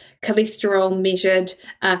their cholesterol measured,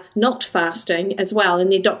 not fasting as well,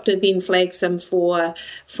 and their doctor then flags them for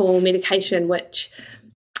medication, which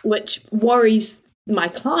worries my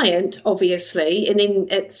client, obviously. And then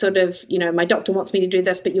it's sort of, my doctor wants me to do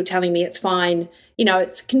this, but you're telling me it's fine.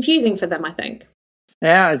 It's confusing for them, I think.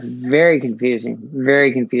 Yeah, it's very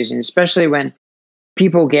confusing, especially when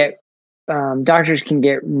people doctors can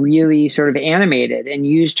get really sort of animated and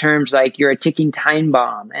use terms like you're a ticking time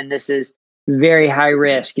bomb and this is very high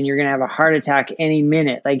risk and you're going to have a heart attack any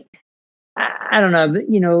minute. Like, I don't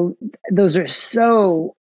know, those are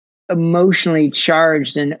so emotionally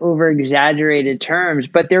charged and over exaggerated terms,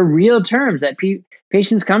 but they're real terms that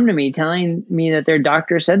patients come to me telling me that their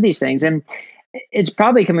doctor said these things. And it's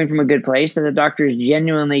probably coming from a good place that the doctor is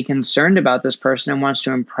genuinely concerned about this person and wants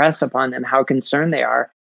to impress upon them how concerned they are.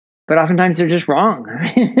 But oftentimes they're just wrong.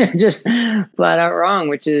 They're just flat out wrong,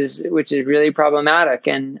 which is really problematic,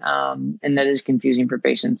 and that is confusing for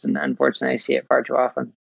patients. And unfortunately, I see it far too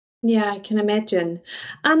often. Yeah, I can imagine.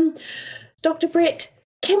 Dr. Brett,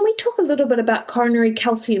 can we talk a little bit about coronary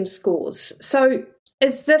calcium scores? So,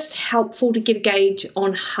 is this helpful to get a gauge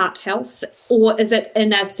on heart health, or is it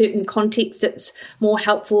in a certain context it's more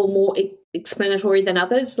helpful, more explanatory than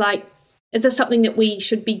others? Like, is this something that we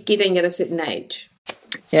should be getting at a certain age?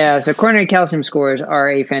 Yeah, so coronary calcium scores are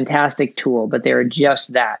a fantastic tool, but they are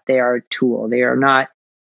just that. They are a tool. They are not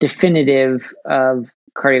definitive of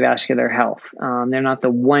cardiovascular health. They're not the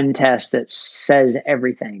one test that says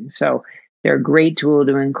everything. So they're a great tool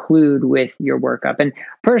to include with your workup. And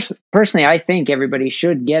personally, I think everybody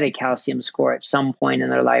should get a calcium score at some point in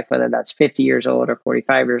their life, whether that's 50 years old or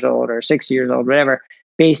 45 years old or 60 years old, whatever,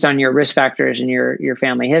 based on your risk factors and your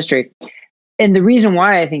family history. And the reason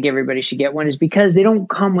why I think everybody should get one is because they don't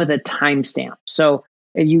come with a timestamp. So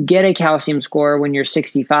if you get a calcium score when you're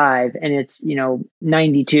 65 and it's,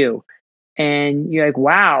 92, and you're like,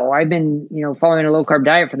 wow, I've been, following a low carb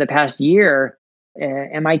diet for the past year.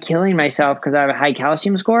 Am I killing myself because I have a high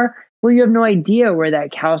calcium score? Well, you have no idea when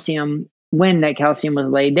that calcium was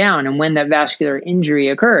laid down and when that vascular injury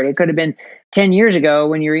occurred. It could have been 10 years ago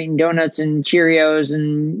when you're eating donuts and Cheerios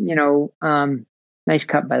and, nice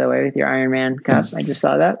cup, by the way, with your Ironman cup. I just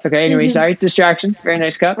saw that. Okay. Anyway, sorry, distraction. Very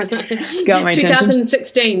nice cup. Got my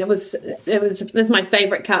 2016. It was my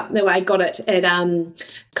favorite cup. The way I got it at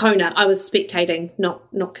Kona. I was spectating, not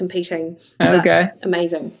competing. Okay.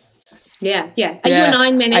 Amazing. Yeah. Are you an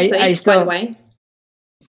Ironman athlete, by the way?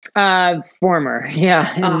 Former.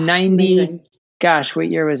 Yeah. 90. Amazing. Gosh,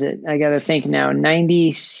 what year was it? I got to think now.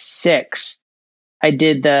 96. I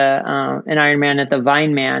did an Ironman at the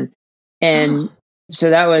Vineman, and so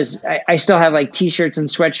that was, I still have like t-shirts and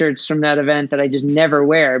sweatshirts from that event that I just never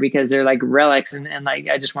wear because they're like relics and like,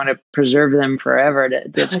 I just want to preserve them forever to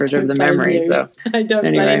preserve the memory. So I don't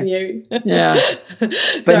blame you. Yeah.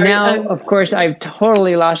 But now, of course, I've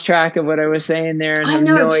totally lost track of what I was saying there and I have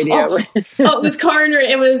no idea. It was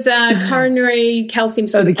coronary calcium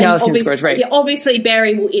score. Oh, the calcium scores, right. Yeah, obviously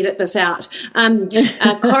Barry will edit this out.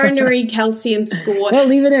 Coronary calcium score. Well,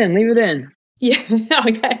 leave it in. Yeah.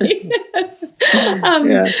 Okay.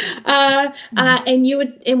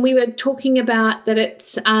 And we were talking about that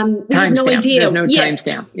it's we have no idea. There's no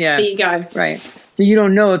timestamp. Yeah. There you go. Right. So you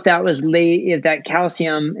don't know if that was if that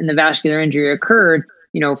calcium in the vascular injury occurred,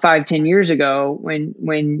 5-10 years ago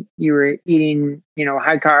when you were eating,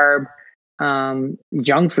 high carb,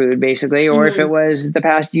 junk food basically, or if it was the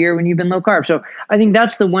past year when you've been low carb. So I think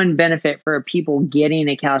that's the one benefit for people getting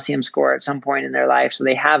a calcium score at some point in their life. So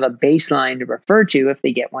they have a baseline to refer to if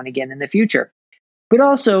they get one again in the future. But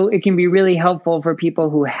also it can be really helpful for people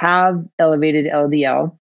who have elevated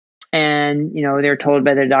LDL and, they're told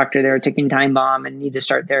by their doctor they're a ticking time bomb and need to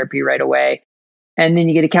start therapy right away. And then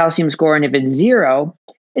you get a calcium score. And if it's 0,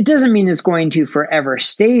 it doesn't mean it's going to forever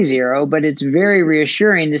stay zero, but it's very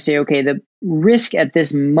reassuring to say, okay, the risk at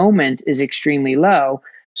this moment is extremely low.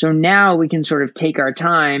 So now we can sort of take our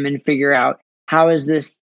time and figure out, how is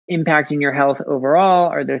this impacting your health overall?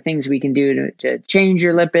 Are there things we can do to change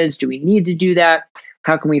your lipids? Do we need to do that?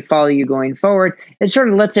 How can we follow you going forward? It sort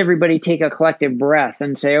of lets everybody take a collective breath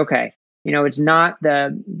and say, okay, it's not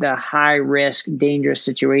the high risk, dangerous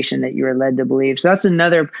situation that you are led to believe. So that's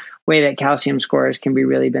another way that calcium scores can be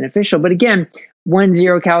really beneficial. But again, 1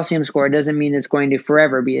 calcium score doesn't mean it's going to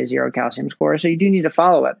forever be a 0 calcium score. So you do need to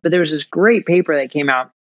follow it. But there was this great paper that came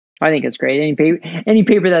out. I think it's great. Any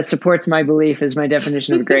paper that supports my belief is my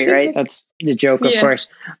definition of great, right? That's the joke, of course.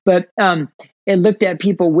 But it looked at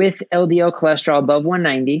people with LDL cholesterol above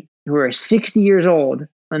 190 who are 60 years old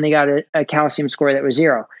when they got a calcium score that was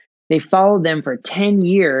 0. They followed them for 10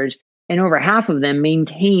 years, and over half of them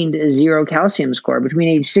maintained a 0 calcium score between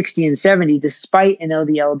age 60 and 70, despite an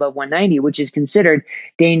LDL above 190, which is considered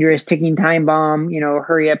dangerous, ticking time bomb,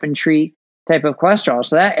 hurry up and treat type of cholesterol.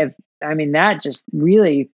 So that just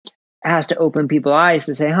really has to open people's eyes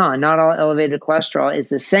to say, not all elevated cholesterol is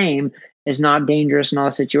the same. It's not dangerous in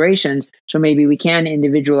all situations. So maybe we can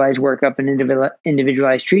individualize workup and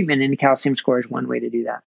individualize treatment, and calcium score is one way to do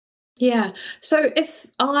that. Yeah. So if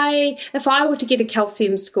I were to get a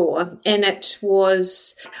calcium score and it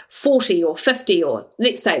was 40 or 50, or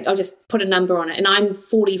let's say I'll just put a number on it, and I'm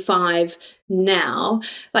 45 now,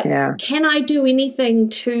 can I do anything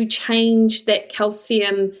to change that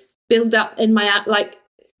calcium build up in my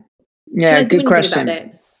good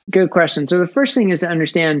question. Good question. So the first thing is to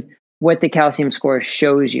understand what the calcium score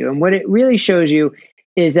shows you. And what it really shows you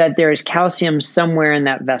is that there is calcium somewhere in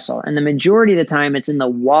that vessel. And the majority of the time it's in the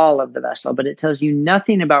wall of the vessel, but it tells you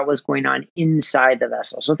nothing about what's going on inside the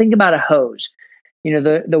vessel. So think about a hose.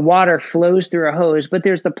 The water flows through a hose, but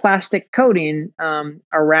there's the plastic coating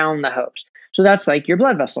around the hose. So that's like your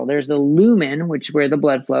blood vessel. There's the lumen, which is where the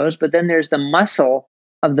blood flows, but then there's the muscle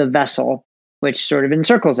of the vessel, which sort of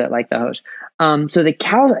encircles it like the hose. So the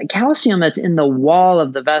calcium that's in the wall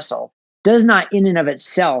of the vessel does not in and of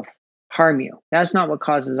itself harm you. That's not what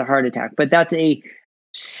causes a heart attack, but that's a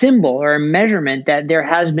symbol or a measurement that there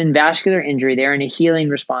has been vascular injury there and a healing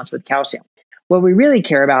response with calcium. What we really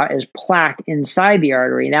care about is plaque inside the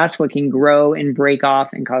artery. That's what can grow and break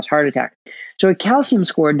off and cause heart attack. So a calcium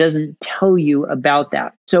score doesn't tell you about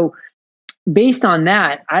that. So based on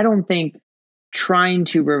that, I don't think trying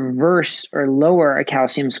to reverse or lower a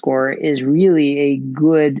calcium score is really a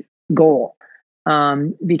good goal,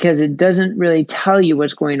 because it doesn't really tell you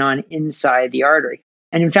what's going on inside the artery.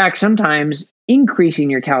 And in fact, sometimes increasing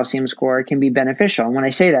your calcium score can be beneficial. And when I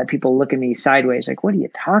say that, people look at me sideways like, what are you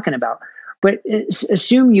talking about? But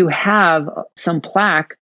assume you have some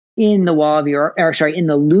plaque in the wall of in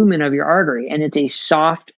the lumen of your artery, and it's a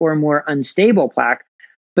soft or more unstable plaque.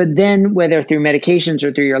 But then whether through medications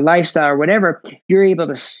or through your lifestyle or whatever, you're able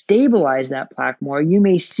to stabilize that plaque more. You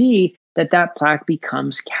may see that plaque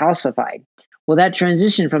becomes calcified. Well, that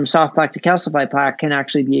transition from soft plaque to calcified plaque can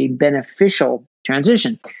actually be a beneficial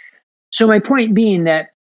transition. So my point being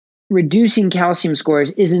that reducing calcium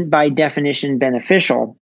scores isn't by definition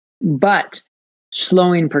beneficial, but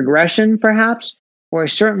slowing progression perhaps, or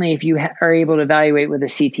certainly if you are able to evaluate with a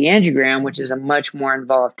CT angiogram, which is a much more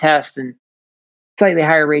involved test and slightly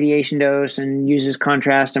higher radiation dose and uses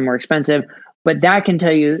contrast and more expensive, but that can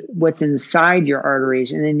tell you what's inside your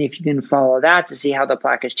arteries. And then if you can follow that to see how the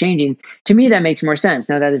plaque is changing, to me, that makes more sense.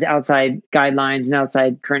 Now that is outside guidelines and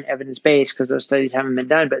outside current evidence base because those studies haven't been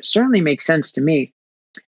done, but it certainly makes sense to me.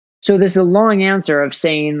 So this is a long answer of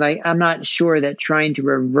saying, I'm not sure that trying to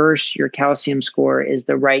reverse your calcium score is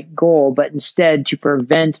the right goal, but instead to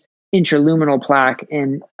prevent interluminal plaque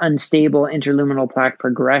and unstable interluminal plaque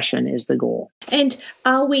progression is the goal. And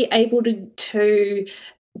are we able to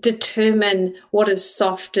determine what is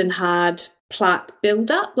soft and hard plaque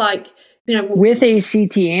buildup? With a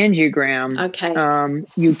CT angiogram, okay.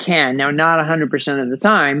 You can. Now, not 100% of the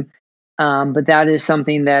time, but that is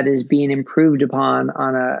something that is being improved upon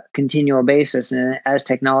on a continual basis. And as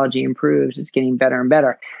technology improves, it's getting better and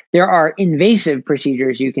better. There are invasive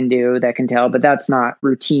procedures you can do that can tell, but that's not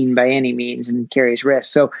routine by any means and carries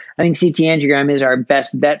risk. So I think CT angiogram is our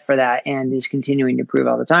best bet for that and is continuing to improve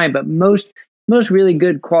all the time. But most really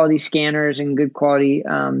good quality scanners and good quality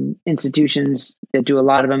institutions that do a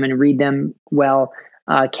lot of them and read them well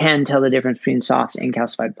can tell the difference between soft and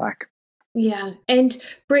calcified plaque. Yeah. And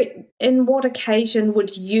Brett, in what occasion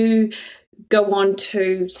would you go on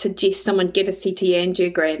to suggest someone get a CT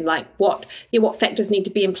angiogram? What factors need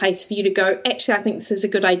to be in place for you to go, actually, I think this is a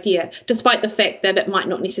good idea, despite the fact that it might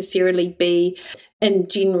not necessarily be in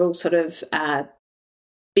general sort of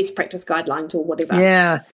best practice guidelines or whatever?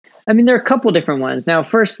 Yeah. I mean, there are a couple different ones. Now,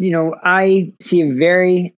 first, I see a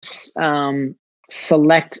very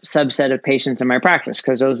select subset of patients in my practice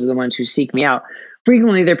because those are the ones who seek me out.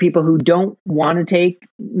 Frequently, they're people who don't want to take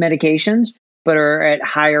medications, but are at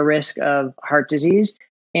higher risk of heart disease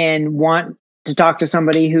and want to talk to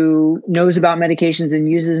somebody who knows about medications and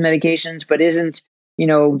uses medications, but isn't,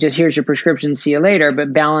 just here's your prescription, see you later,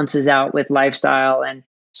 but balances out with lifestyle and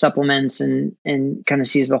supplements and kind of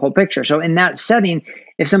sees the whole picture. So in that setting,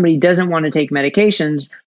 if somebody doesn't want to take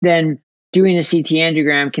medications, then doing a CT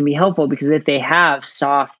angiogram can be helpful because if they have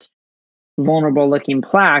soft, vulnerable looking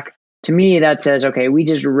plaque, to me, that says, okay, we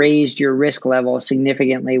just raised your risk level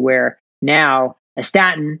significantly where now a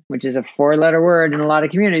statin, which is a 4-letter word in a lot of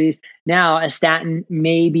communities, now a statin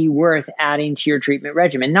may be worth adding to your treatment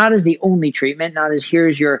regimen, not as the only treatment, not as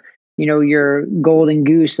here's your golden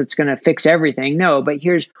goose that's going to fix everything. No, but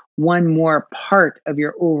here's one more part of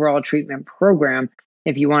your overall treatment program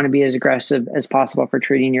if you want to be as aggressive as possible for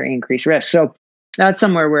treating your increased risk. So that's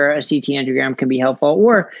somewhere where a CT angiogram can be helpful,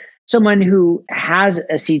 or someone who has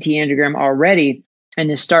a CT angiogram already and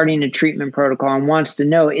is starting a treatment protocol and wants to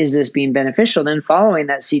know, is this being beneficial? Then following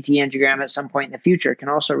that CT angiogram at some point in the future can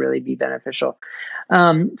also really be beneficial.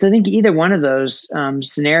 So I think either one of those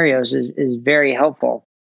scenarios is very helpful.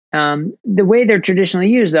 The way they're traditionally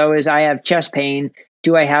used, though, is I have chest pain.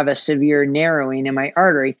 Do I have a severe narrowing in my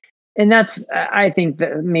artery? And that's, I think,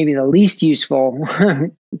 maybe the least useful.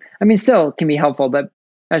 I mean, still can be helpful, but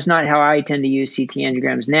that's not how I tend to use CT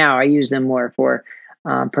angiograms now. I use them more for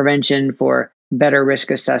prevention, for better risk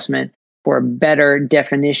assessment, for better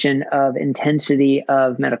definition of intensity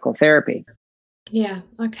of medical therapy. Yeah.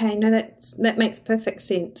 Okay. No, that makes perfect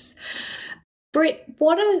sense. Brett,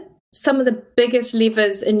 what are some of the biggest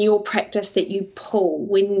levers in your practice that you pull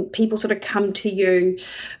when people sort of come to you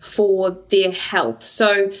for their health?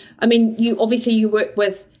 So, I mean, you work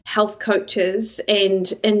with health coaches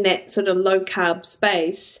and in that sort of low carb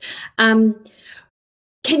space.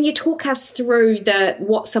 Can you talk us through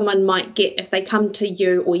what someone might get if they come to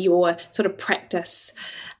you or your sort of practice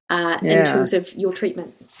in terms of your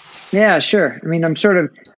treatment? Yeah, sure. I mean,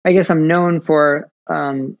 I guess I'm known for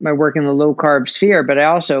my work in the low carb sphere, but I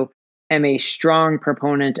also am a strong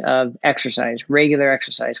proponent of exercise, regular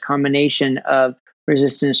exercise, combination of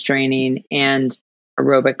resistance training and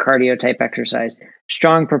aerobic cardio type exercise.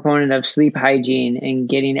 Strong proponent of sleep hygiene and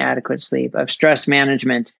getting adequate sleep, of stress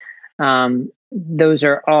management. Those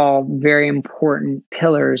are all very important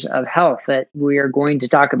pillars of health that we are going to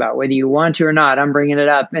talk about, whether you want to or not. I'm bringing it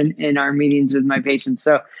up in our meetings with my patients.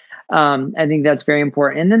 So I think that's very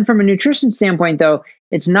important. And then from a nutrition standpoint, though,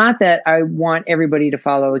 it's not that I want everybody to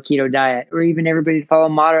follow a keto diet or even everybody to follow a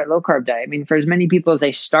moderate low carb diet. I mean, for as many people as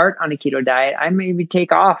they start on a keto diet, I maybe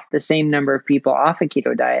take off the same number of people off a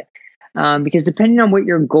keto diet. Because depending on what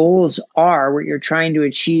your goals are, what you're trying to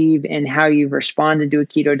achieve and how you've responded to a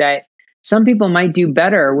keto diet, some people might do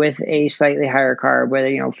better with a slightly higher carb,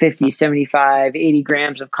 whether, 50, 75, 80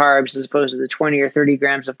 grams of carbs as opposed to the 20 or 30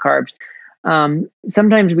 grams of carbs.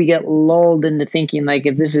 Sometimes we get lulled into thinking like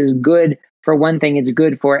if this is good for one thing, it's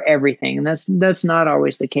good for everything. And that's not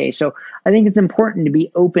always the case. So I think it's important to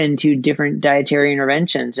be open to different dietary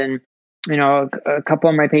interventions. And, a couple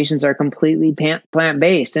of my patients are completely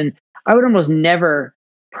plant-based. And I would almost never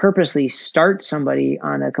purposely start somebody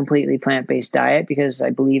on a completely plant-based diet because I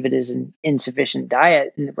believe it is an insufficient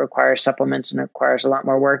diet and it requires supplements and it requires a lot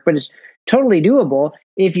more work, but it's totally doable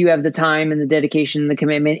if you have the time and the dedication and the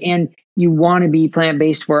commitment and you want to be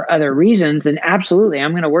plant-based for other reasons. Then absolutely,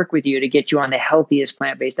 I'm going to work with you to get you on the healthiest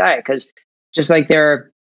plant-based diet, because just like there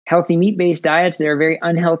are healthy meat-based diets, there are very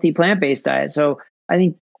unhealthy plant-based diets. So I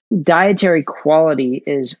think dietary quality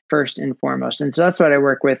is first and foremost. And so that's what I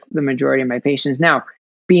work with the majority of my patients. Now,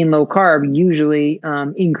 being low carb usually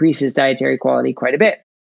increases dietary quality quite a bit.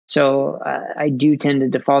 So I do tend to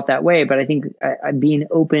default that way, but I think being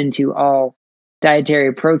open to all dietary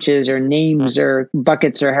approaches or names or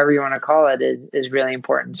buckets or however you want to call it is really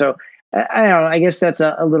important. So I don't know, I guess that's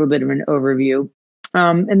a little bit of an overview.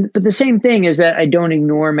 But the same thing is that I don't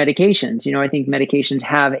ignore medications. I think medications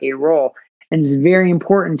have a role. And it's very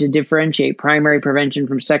important to differentiate primary prevention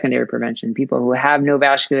from secondary prevention. People who have no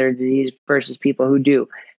vascular disease versus people who do.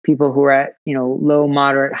 People who are at low,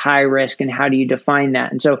 moderate, high risk, and how do you define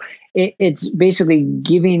that? And so it's basically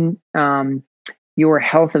giving your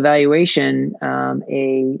health evaluation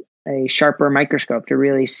a sharper microscope to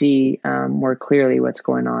really see more clearly what's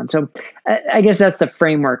going on. So I guess that's the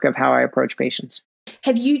framework of how I approach patients.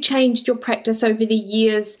 have you changed your practice over the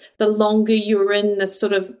years, the longer you're in this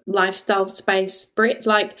sort of lifestyle space, Brett?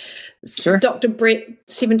 Like Sure. Dr. Brett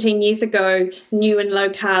 17 years ago, new and low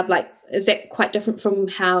carb, like, is that quite different from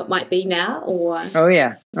how it might be now? Or Oh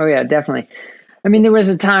yeah, definitely. I mean, there was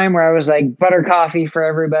a time where I was like butter coffee for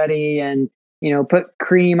everybody, and put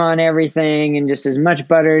cream on everything, and just as much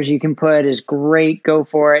butter as you can put is great, go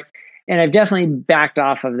for it. And I've definitely backed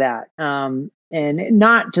off of that. And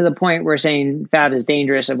not to the point where saying fat is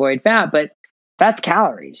dangerous, avoid fat, but fat's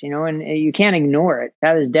calories, and you can't ignore it.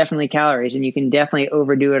 Fat is definitely calories, and you can definitely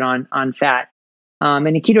overdo it on fat. And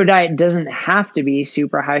a keto diet doesn't have to be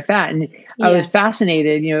super high fat. And I was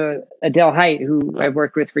fascinated, Adele Height, who I've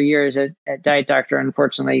worked with for years at Diet Doctor,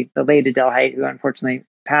 unfortunately, the late Adele Height, who unfortunately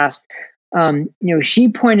passed, she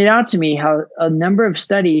pointed out to me how a number of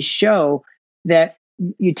studies show that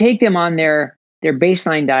you take them on their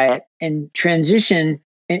baseline diet and transition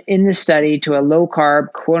in the study to a low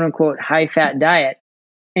carb, quote unquote, high fat diet.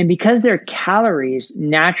 And because their calories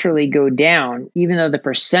naturally go down, even though the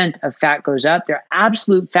percent of fat goes up, their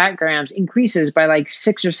absolute fat grams increases by like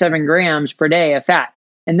 6 or 7 grams per day of fat.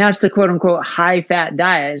 And that's the quote unquote high fat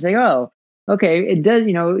diet. It's like, oh, okay, it does,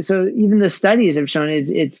 so even the studies have shown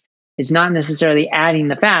it's not necessarily adding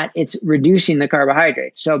the fat, it's reducing the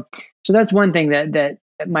carbohydrates. So that's one thing that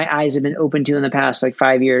my eyes have been open to in the past like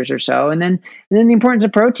 5 years or so. And then the importance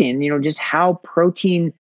of protein, just how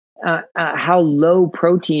low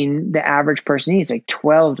protein the average person eats, like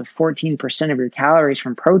 12 to 14% of your calories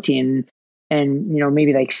from protein, and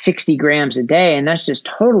maybe like 60 grams a day, and that's just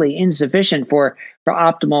totally insufficient for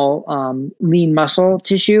optimal lean muscle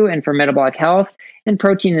tissue and for metabolic health. And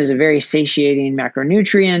protein is a very satiating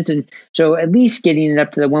macronutrient, and so at least getting it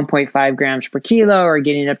up to the 1.5 grams per kilo, or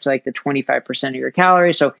getting it up to like the 25% of your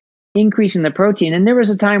calories. So increasing the protein. And there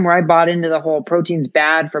was a time where I bought into the whole protein's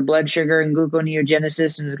bad for blood sugar and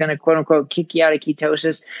gluconeogenesis and is going to quote unquote kick you out of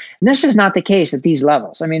ketosis. And that's just not the case at these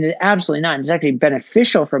levels. I mean, absolutely not. It's actually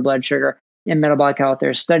beneficial for blood sugar and metabolic health. There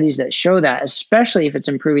are studies that show that, especially if it's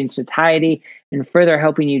improving satiety and further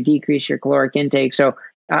helping you decrease your caloric intake. So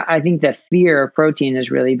I think the fear of protein has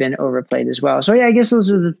really been overplayed as well. So yeah, I guess those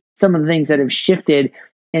are some of the things that have shifted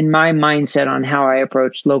in my mindset on how I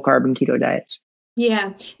approach low carb and keto diets.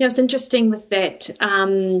 Yeah, it's interesting with that,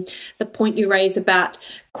 the point you raise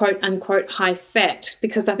about quote unquote high fat,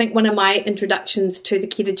 because I think one of my introductions to the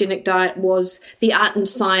ketogenic diet was The Art and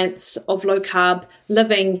Science of Low Carb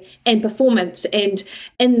Living and Performance. And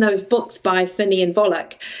in those books by Phinney and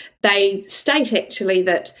Volek, they state actually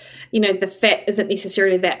that, the fat isn't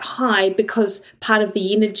necessarily that high because part of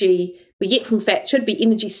the energy we get from fat should be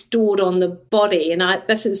energy stored on the body. And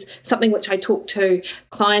this is something which I talk to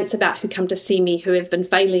clients about who come to see me who have been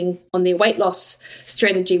failing on their weight loss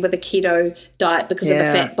strategy with a keto diet because of the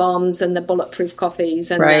fat bombs and the bulletproof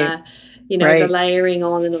coffees and the layering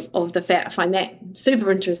on of the fat. I find that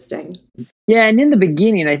super interesting. Yeah, and in the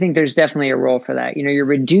beginning, I think there's definitely a role for that. You're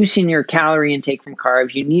reducing your calorie intake from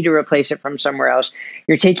carbs. You need to replace it from somewhere else.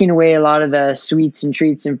 You're taking away a lot of the sweets and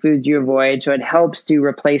treats and foods you avoid, so it helps to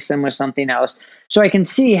replace them with something else. So I can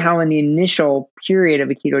see how in the initial period of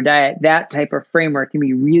a keto diet, that type of framework can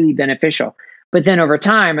be really beneficial. But then over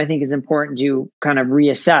time, I think it's important to kind of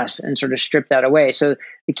reassess and sort of strip that away. So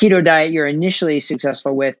the keto diet you're initially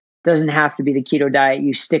successful with doesn't have to be the keto diet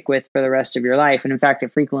you stick with for the rest of your life. And in fact,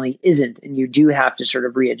 it frequently isn't. And you do have to sort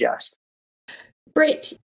of readjust.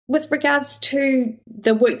 Brett, with regards to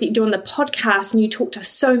the work that you do on the podcast, and you talk to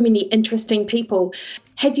so many interesting people,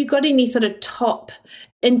 have you got any sort of top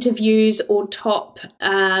interviews or top,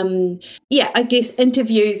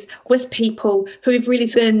 interviews with people who have really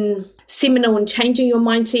been seminal in changing your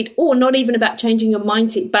mindset, or not even about changing your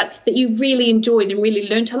mindset, but that you really enjoyed and really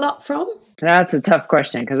learnt a lot from? That's a tough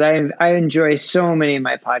question because I enjoy so many of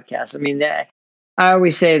my podcasts. I mean, I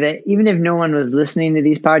always say that even if no one was listening to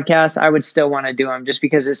these podcasts, I would still want to do them just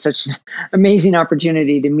because it's such an amazing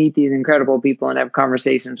opportunity to meet these incredible people and have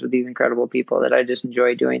conversations with these incredible people that I just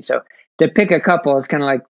enjoy doing. So to pick a couple, it's kind of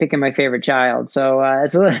like picking my favorite child. So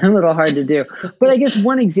it's a little hard to do. But I guess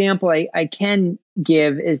one example I can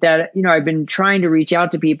give is that, I've been trying to reach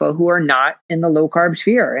out to people who are not in the low carb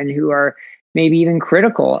sphere and who are maybe even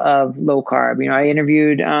critical of low carb. I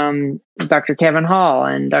interviewed Dr. Kevin Hall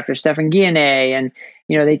and Dr. Stephan Guyenet, and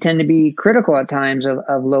they tend to be critical at times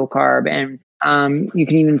of low carb. And you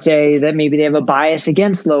can even say that maybe they have a bias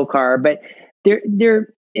against low carb. But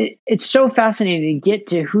it's so fascinating to get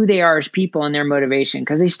to who they are as people and their motivation,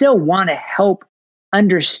 because they still want to help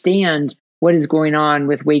understand what is going on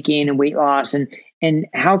with weight gain and weight loss, and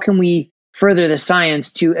how can we further the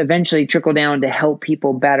science to eventually trickle down to help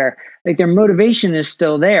people better. Like their motivation is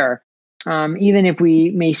still there, even if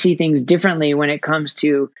we may see things differently when it comes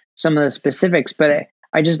to some of the specifics. But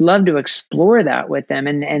I just love to explore that with them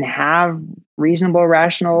and have reasonable,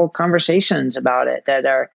 rational conversations about it that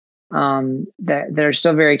are that are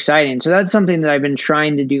still very exciting. So that's something that I've been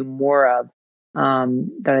trying to do more of,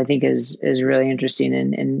 that I think is really interesting,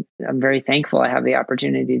 and I'm very thankful I have the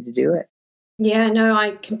opportunity to do it. Yeah, no,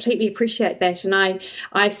 I completely appreciate that. And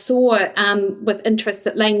I saw with interest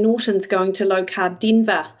that Lane Norton's going to Low Carb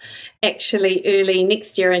Denver actually early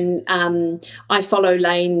next year. And I follow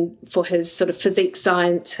Lane for his sort of physique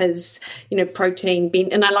science, his, protein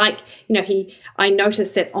bent. And I like, I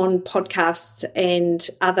noticed that on podcasts and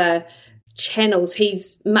other channels,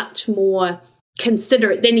 he's much more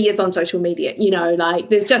considerate than he is on social media.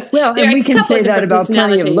 There's just, and we can say that about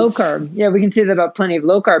plenty of low carb. Yeah, we can say that about plenty of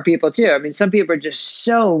low carb people too. I mean, some people are just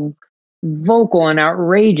so vocal and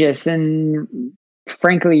outrageous and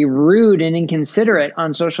frankly rude and inconsiderate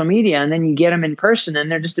on social media, and then you get them in person and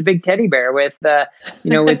they're just a big teddy bear with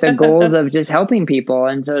with the goals of just helping people.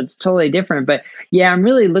 And so it's totally different. But yeah, I'm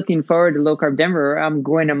really looking forward to Low Carb Denver. I'm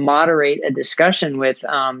going to moderate a discussion with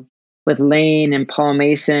Lane and Paul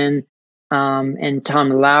Mason, and Tom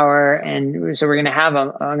Lauer. And so I'm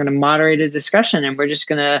going to moderate a discussion, and we're just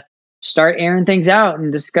going to start airing things out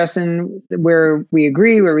and discussing where we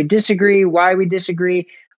agree, where we disagree, why we disagree,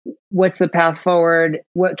 what's the path forward,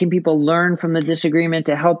 what can people learn from the disagreement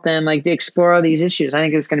to help them to explore all these issues. I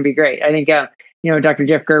think it's going to be great. I think, Dr.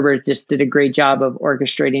 Jeff Gerber just did a great job of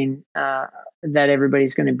orchestrating that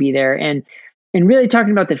everybody's going to be there and really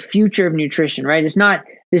talking about the future of nutrition, right? It's not,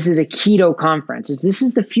 this is a keto conference. This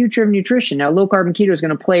is the future of nutrition. Now, low carb and keto is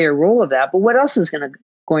going to play a role of that, but what else is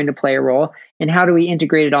going to play a role, and how do we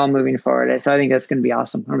integrate it all moving forward? So I think that's going to be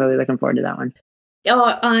awesome. I'm really looking forward to that one.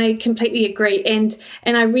 Oh, I completely agree. And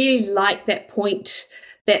I really like that point,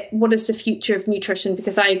 that what is the future of nutrition?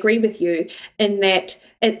 Because I agree with you in that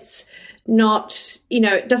it's not,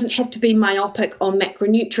 it doesn't have to be myopic on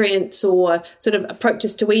macronutrients or sort of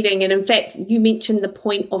approaches to eating. And in fact, you mentioned the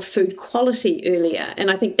point of food quality earlier.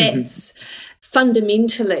 And I think that's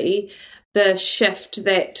fundamentally the shift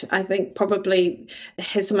that I think probably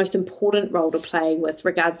has the most important role to play with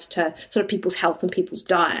regards to sort of people's health and people's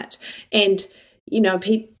diet. And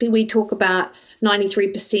we talk about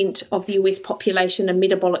 93% of the US population are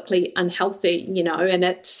metabolically unhealthy, and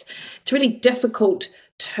it's really difficult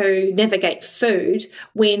to navigate food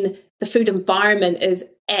when the food environment is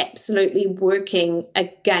absolutely working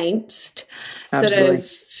against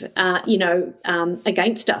against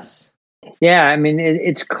us. Yeah, I mean,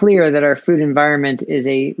 it's clear that our food environment is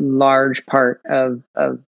a large part of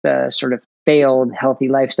the sort of failed healthy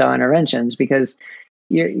lifestyle interventions, because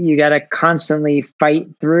you got to constantly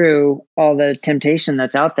fight through all the temptation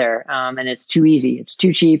that's out there. And it's too easy. It's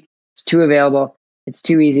too cheap. It's too available. It's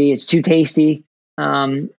too easy. It's too tasty.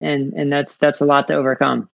 And that's a lot to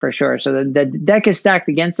overcome for sure. So the deck is stacked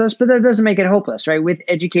against us, but that doesn't make it hopeless, right? With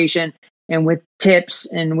education and with tips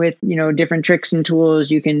and with, different tricks and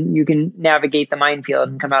tools, you can navigate the minefield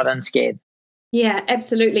and come out unscathed. Yeah,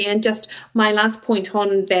 absolutely. And just my last point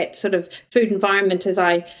on that sort of food environment is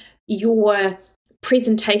your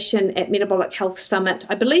presentation at Metabolic Health Summit,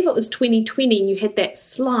 I believe it was 2020, and you had that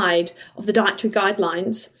slide of the dietary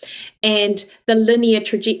guidelines and the linear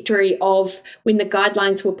trajectory of when the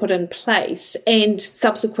guidelines were put in place and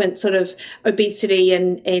subsequent sort of obesity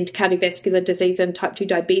and cardiovascular disease and type 2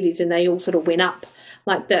 diabetes, and they all sort of went up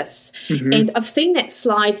like this. And I've seen that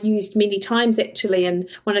slide used many times actually, and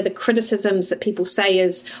one of the criticisms that people say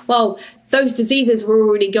is, well, those diseases were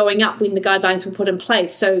already going up when the guidelines were put in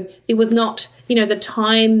place, so it was not,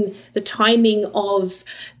 the timing of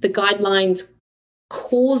the guidelines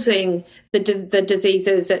causing the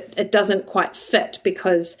diseases, it doesn't quite fit,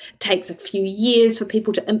 because it takes a few years for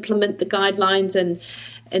people to implement the guidelines in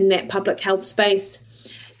that public health space.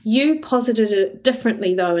 You posited it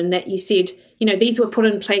differently, though, in that you said, these were put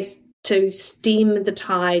in place to stem the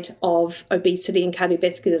tide of obesity and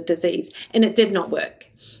cardiovascular disease, and it did not work.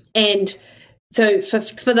 And so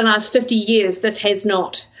for the last 50 years, this has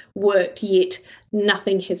not worked yet.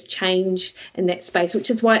 Nothing has changed in that space,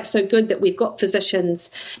 which is why it's so good that we've got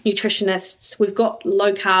physicians, nutritionists, we've got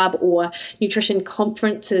low carb or nutrition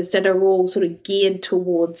conferences that are all sort of geared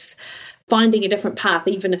towards finding a different path,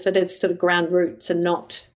 even if it is sort of ground roots and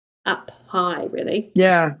not up high, really.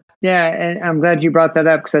 Yeah. And I'm glad you brought that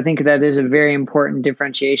up, because I think that is a very important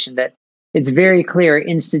differentiation, that it's very clear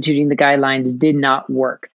instituting the guidelines did not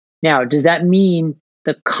work. Now, does that mean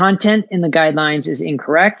the content in the guidelines is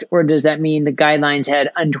incorrect, or does that mean the guidelines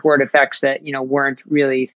had untoward effects that, weren't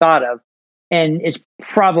really thought of? And it's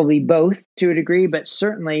probably both to a degree, but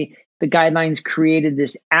certainly the guidelines created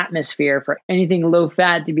this atmosphere for anything low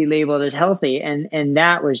fat to be labeled as healthy. And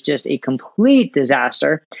that was just a complete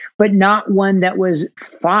disaster, but not one that was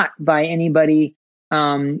fought by anybody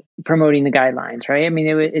promoting the guidelines, right? I mean,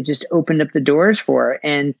 it just opened up the doors for it.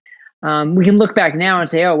 And we can look back now and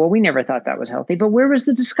say, oh, well, we never thought that was healthy. But where was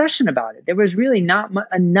the discussion about it? There was really not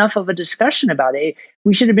enough of a discussion about it.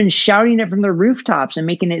 We should have been shouting it from the rooftops and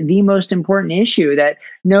making it the most important issue that,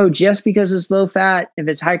 no, just because it's low fat, if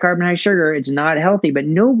it's high carb and high sugar, it's not healthy. But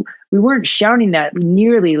no, we weren't shouting that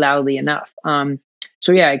nearly loudly enough.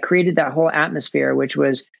 So yeah, it created that whole atmosphere, which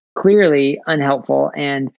was clearly unhelpful.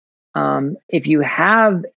 And if you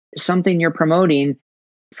have something you're promoting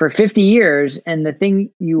for 50 years, and the thing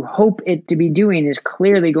you hope it to be doing is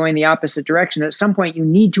clearly going the opposite direction, at some point you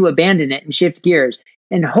need to abandon it and shift gears.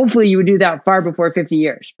 And hopefully you would do that far before 50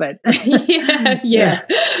 years. But yeah.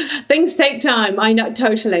 Things take time. I know,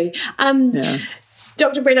 totally.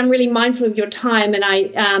 Dr. Brett, I'm really mindful of your time.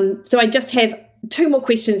 And so I just have two more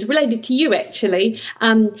questions related to you, actually.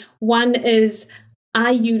 One is,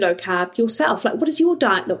 are you low carb yourself? Like, what does your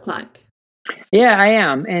diet look like? Yeah, I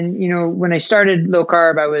am. And, when I started low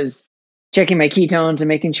carb, I was checking my ketones and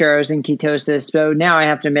making sure I was in ketosis. So now I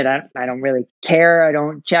have to admit, I don't really care. I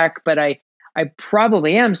don't check, but I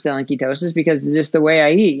probably am still in ketosis because it's just the way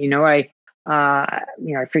I eat.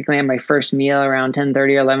 I frequently have my first meal around 10:30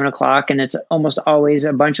 or 11 o'clock, and it's almost always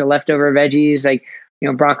a bunch of leftover veggies like,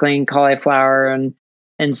 broccoli and cauliflower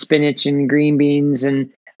and spinach and green beans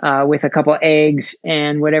and with a couple eggs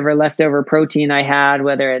and whatever leftover protein I had,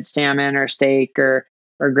 whether it's salmon or steak or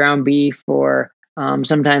ground beef or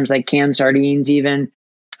sometimes like canned sardines even.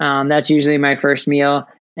 That's usually my first meal.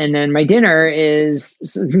 And then my dinner is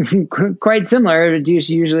quite similar. It's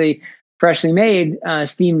usually freshly made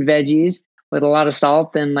steamed veggies with a lot of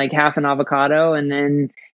salt and like half an avocado, and then,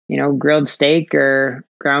 grilled steak or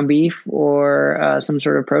ground beef or some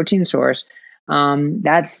sort of protein source.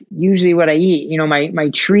 That's usually what I eat. My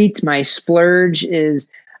treat, my splurge is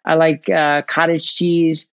I like cottage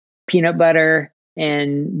cheese, peanut butter,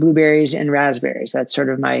 and blueberries and raspberries. That's sort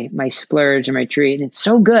of my splurge and my treat. And it's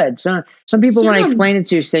so good. So some people, when I explain it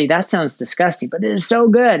to you, say that sounds disgusting, but it is so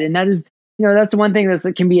good. And that is, that's the one thing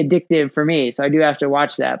that can be addictive for me. So I do have to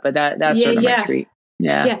watch that, but that's sort of my treat.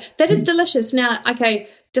 Yeah, that is delicious. Now, okay,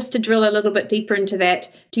 just to drill a little bit deeper into that,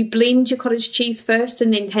 do you blend your cottage cheese first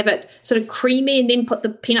and then have it sort of creamy and then put the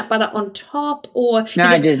peanut butter on top? Or no,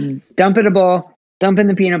 I just dump in a bowl, dump in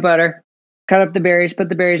the peanut butter, cut up the berries, put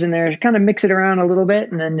the berries in there, kind of mix it around a little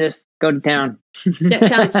bit, and then just go to town. That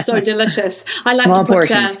sounds so delicious. I like Small to put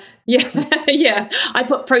portions. I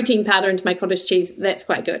put protein powder into my cottage cheese. That's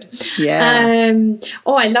quite good. Yeah.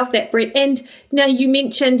 I love that, Brett. And now you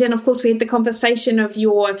mentioned, and of course we had the conversation of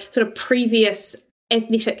your sort of previous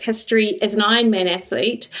athletic history as an Ironman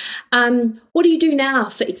athlete. What do you do now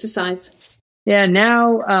for exercise? Yeah,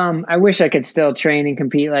 now I wish I could still train and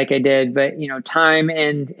compete like I did, but time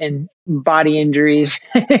and body injuries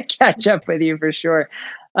catch up with you for sure.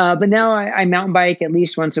 But now I mountain bike at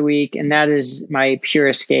least once a week, and that is my pure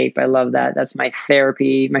escape. I love that. That's my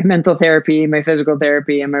therapy, my mental therapy, my physical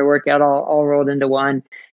therapy, and my workout all rolled into one.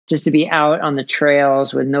 Just to be out on the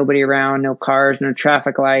trails with nobody around, no cars, no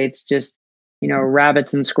traffic lights, just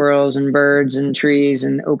rabbits and squirrels and birds and trees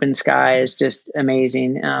and open sky is just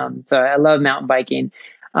amazing. So I love mountain biking.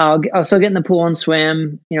 I'll still get in the pool and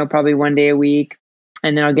swim, probably one day a week.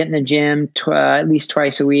 And then I'll get in the gym at least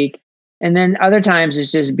twice a week. And then other times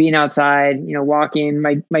it's just being outside, walking.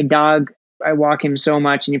 My dog, I walk him so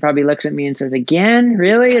much, and he probably looks at me and says, "Again?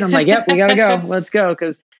 Really?" And I'm like, "Yep, we got to go. Let's go."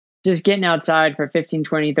 Because just getting outside for 15,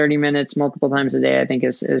 20, 30 minutes multiple times a day, I think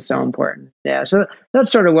is so important. Yeah. So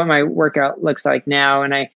that's sort of what my workout looks like now.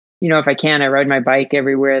 And I, if I can, I ride my bike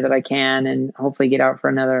everywhere that I can and hopefully get out for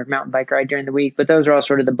another mountain bike ride during the week. But those are all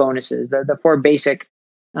sort of the bonuses. The four basic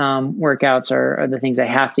workouts are the things I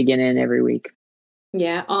have to get in every week.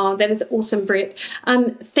 Yeah. Oh, that is awesome, Brett.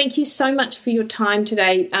 Thank you so much for your time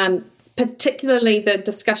today. Particularly the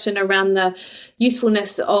discussion around the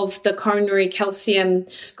usefulness of the coronary calcium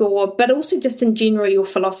score, but also just in general your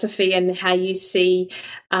philosophy and how you see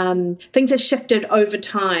things have shifted over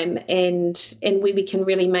time and where we can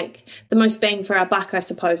really make the most bang for our buck, I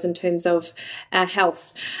suppose, in terms of our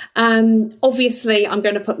health. Obviously, I'm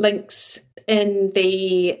going to put links in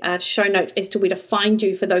the show notes as to where to find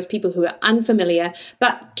you for those people who are unfamiliar,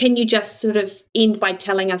 but can you just sort of end by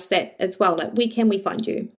telling us that as well? Like, where can we find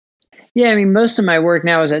you? Yeah, I mean, most of my work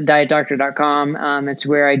now is at dietdoctor.com. It's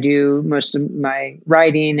where I do most of my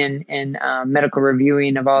writing and medical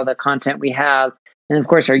reviewing of all the content we have. And of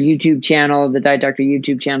course, our YouTube channel, the Diet Doctor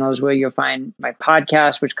YouTube channel, is where you'll find my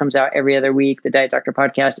podcast, which comes out every other week, the Diet Doctor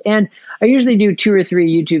podcast. And I usually do 2 or 3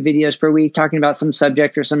 YouTube videos per week talking about some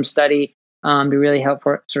subject or some study to really help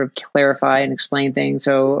for sort of clarify and explain things.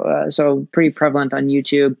 So pretty prevalent on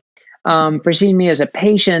YouTube. For seeing me as a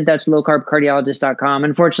patient, that's lowcarbcardiologist.com.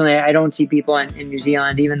 Unfortunately, I don't see people in New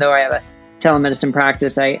Zealand, even though I have a telemedicine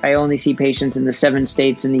practice. I only see patients in the 7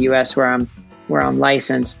 states in the US where I'm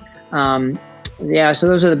licensed. So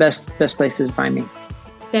those are the best places to find me.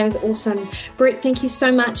 That is awesome. Brett, thank you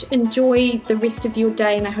so much. Enjoy the rest of your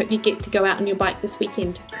day, and I hope you get to go out on your bike this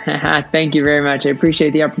weekend. Thank you very much. I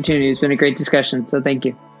appreciate the opportunity. It's been a great discussion, so thank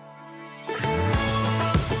you.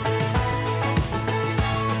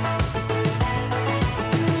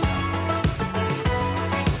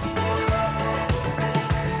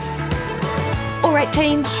 All right,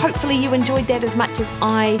 team, hopefully you enjoyed that as much as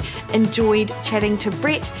I enjoyed chatting to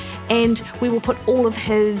Brett, and we will put all of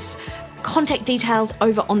his contact details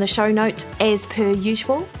over on the show notes as per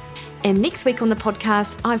usual. And next week on the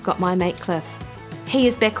podcast, I've got my mate Cliff. He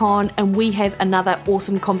is back on and we have another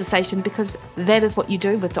awesome conversation, because that is what you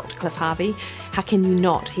do with Dr. Cliff Harvey. How can you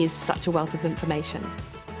not? He has such a wealth of information.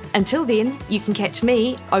 Until then, you can catch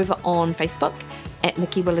me over on Facebook at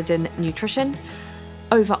Mikki Williden Nutrition,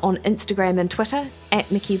 over on Instagram and Twitter at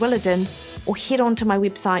Mikki Williden, or head on to my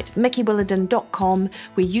website, mickiwilliden.com,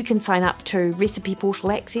 where you can sign up to Recipe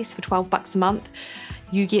Portal Access for $12 a month.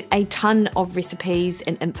 You get a ton of recipes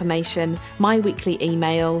and information, my weekly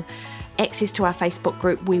email, access to our Facebook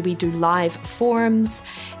group where we do live forums,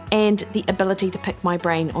 and the ability to pick my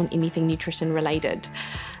brain on anything nutrition related.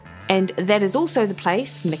 And that is also the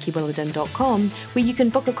place, mickiwilliden.com, where you can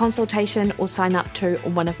book a consultation or sign up to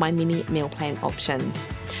one of my many meal plan options.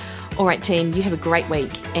 All right, team, you have a great week,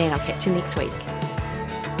 and I'll catch you next week.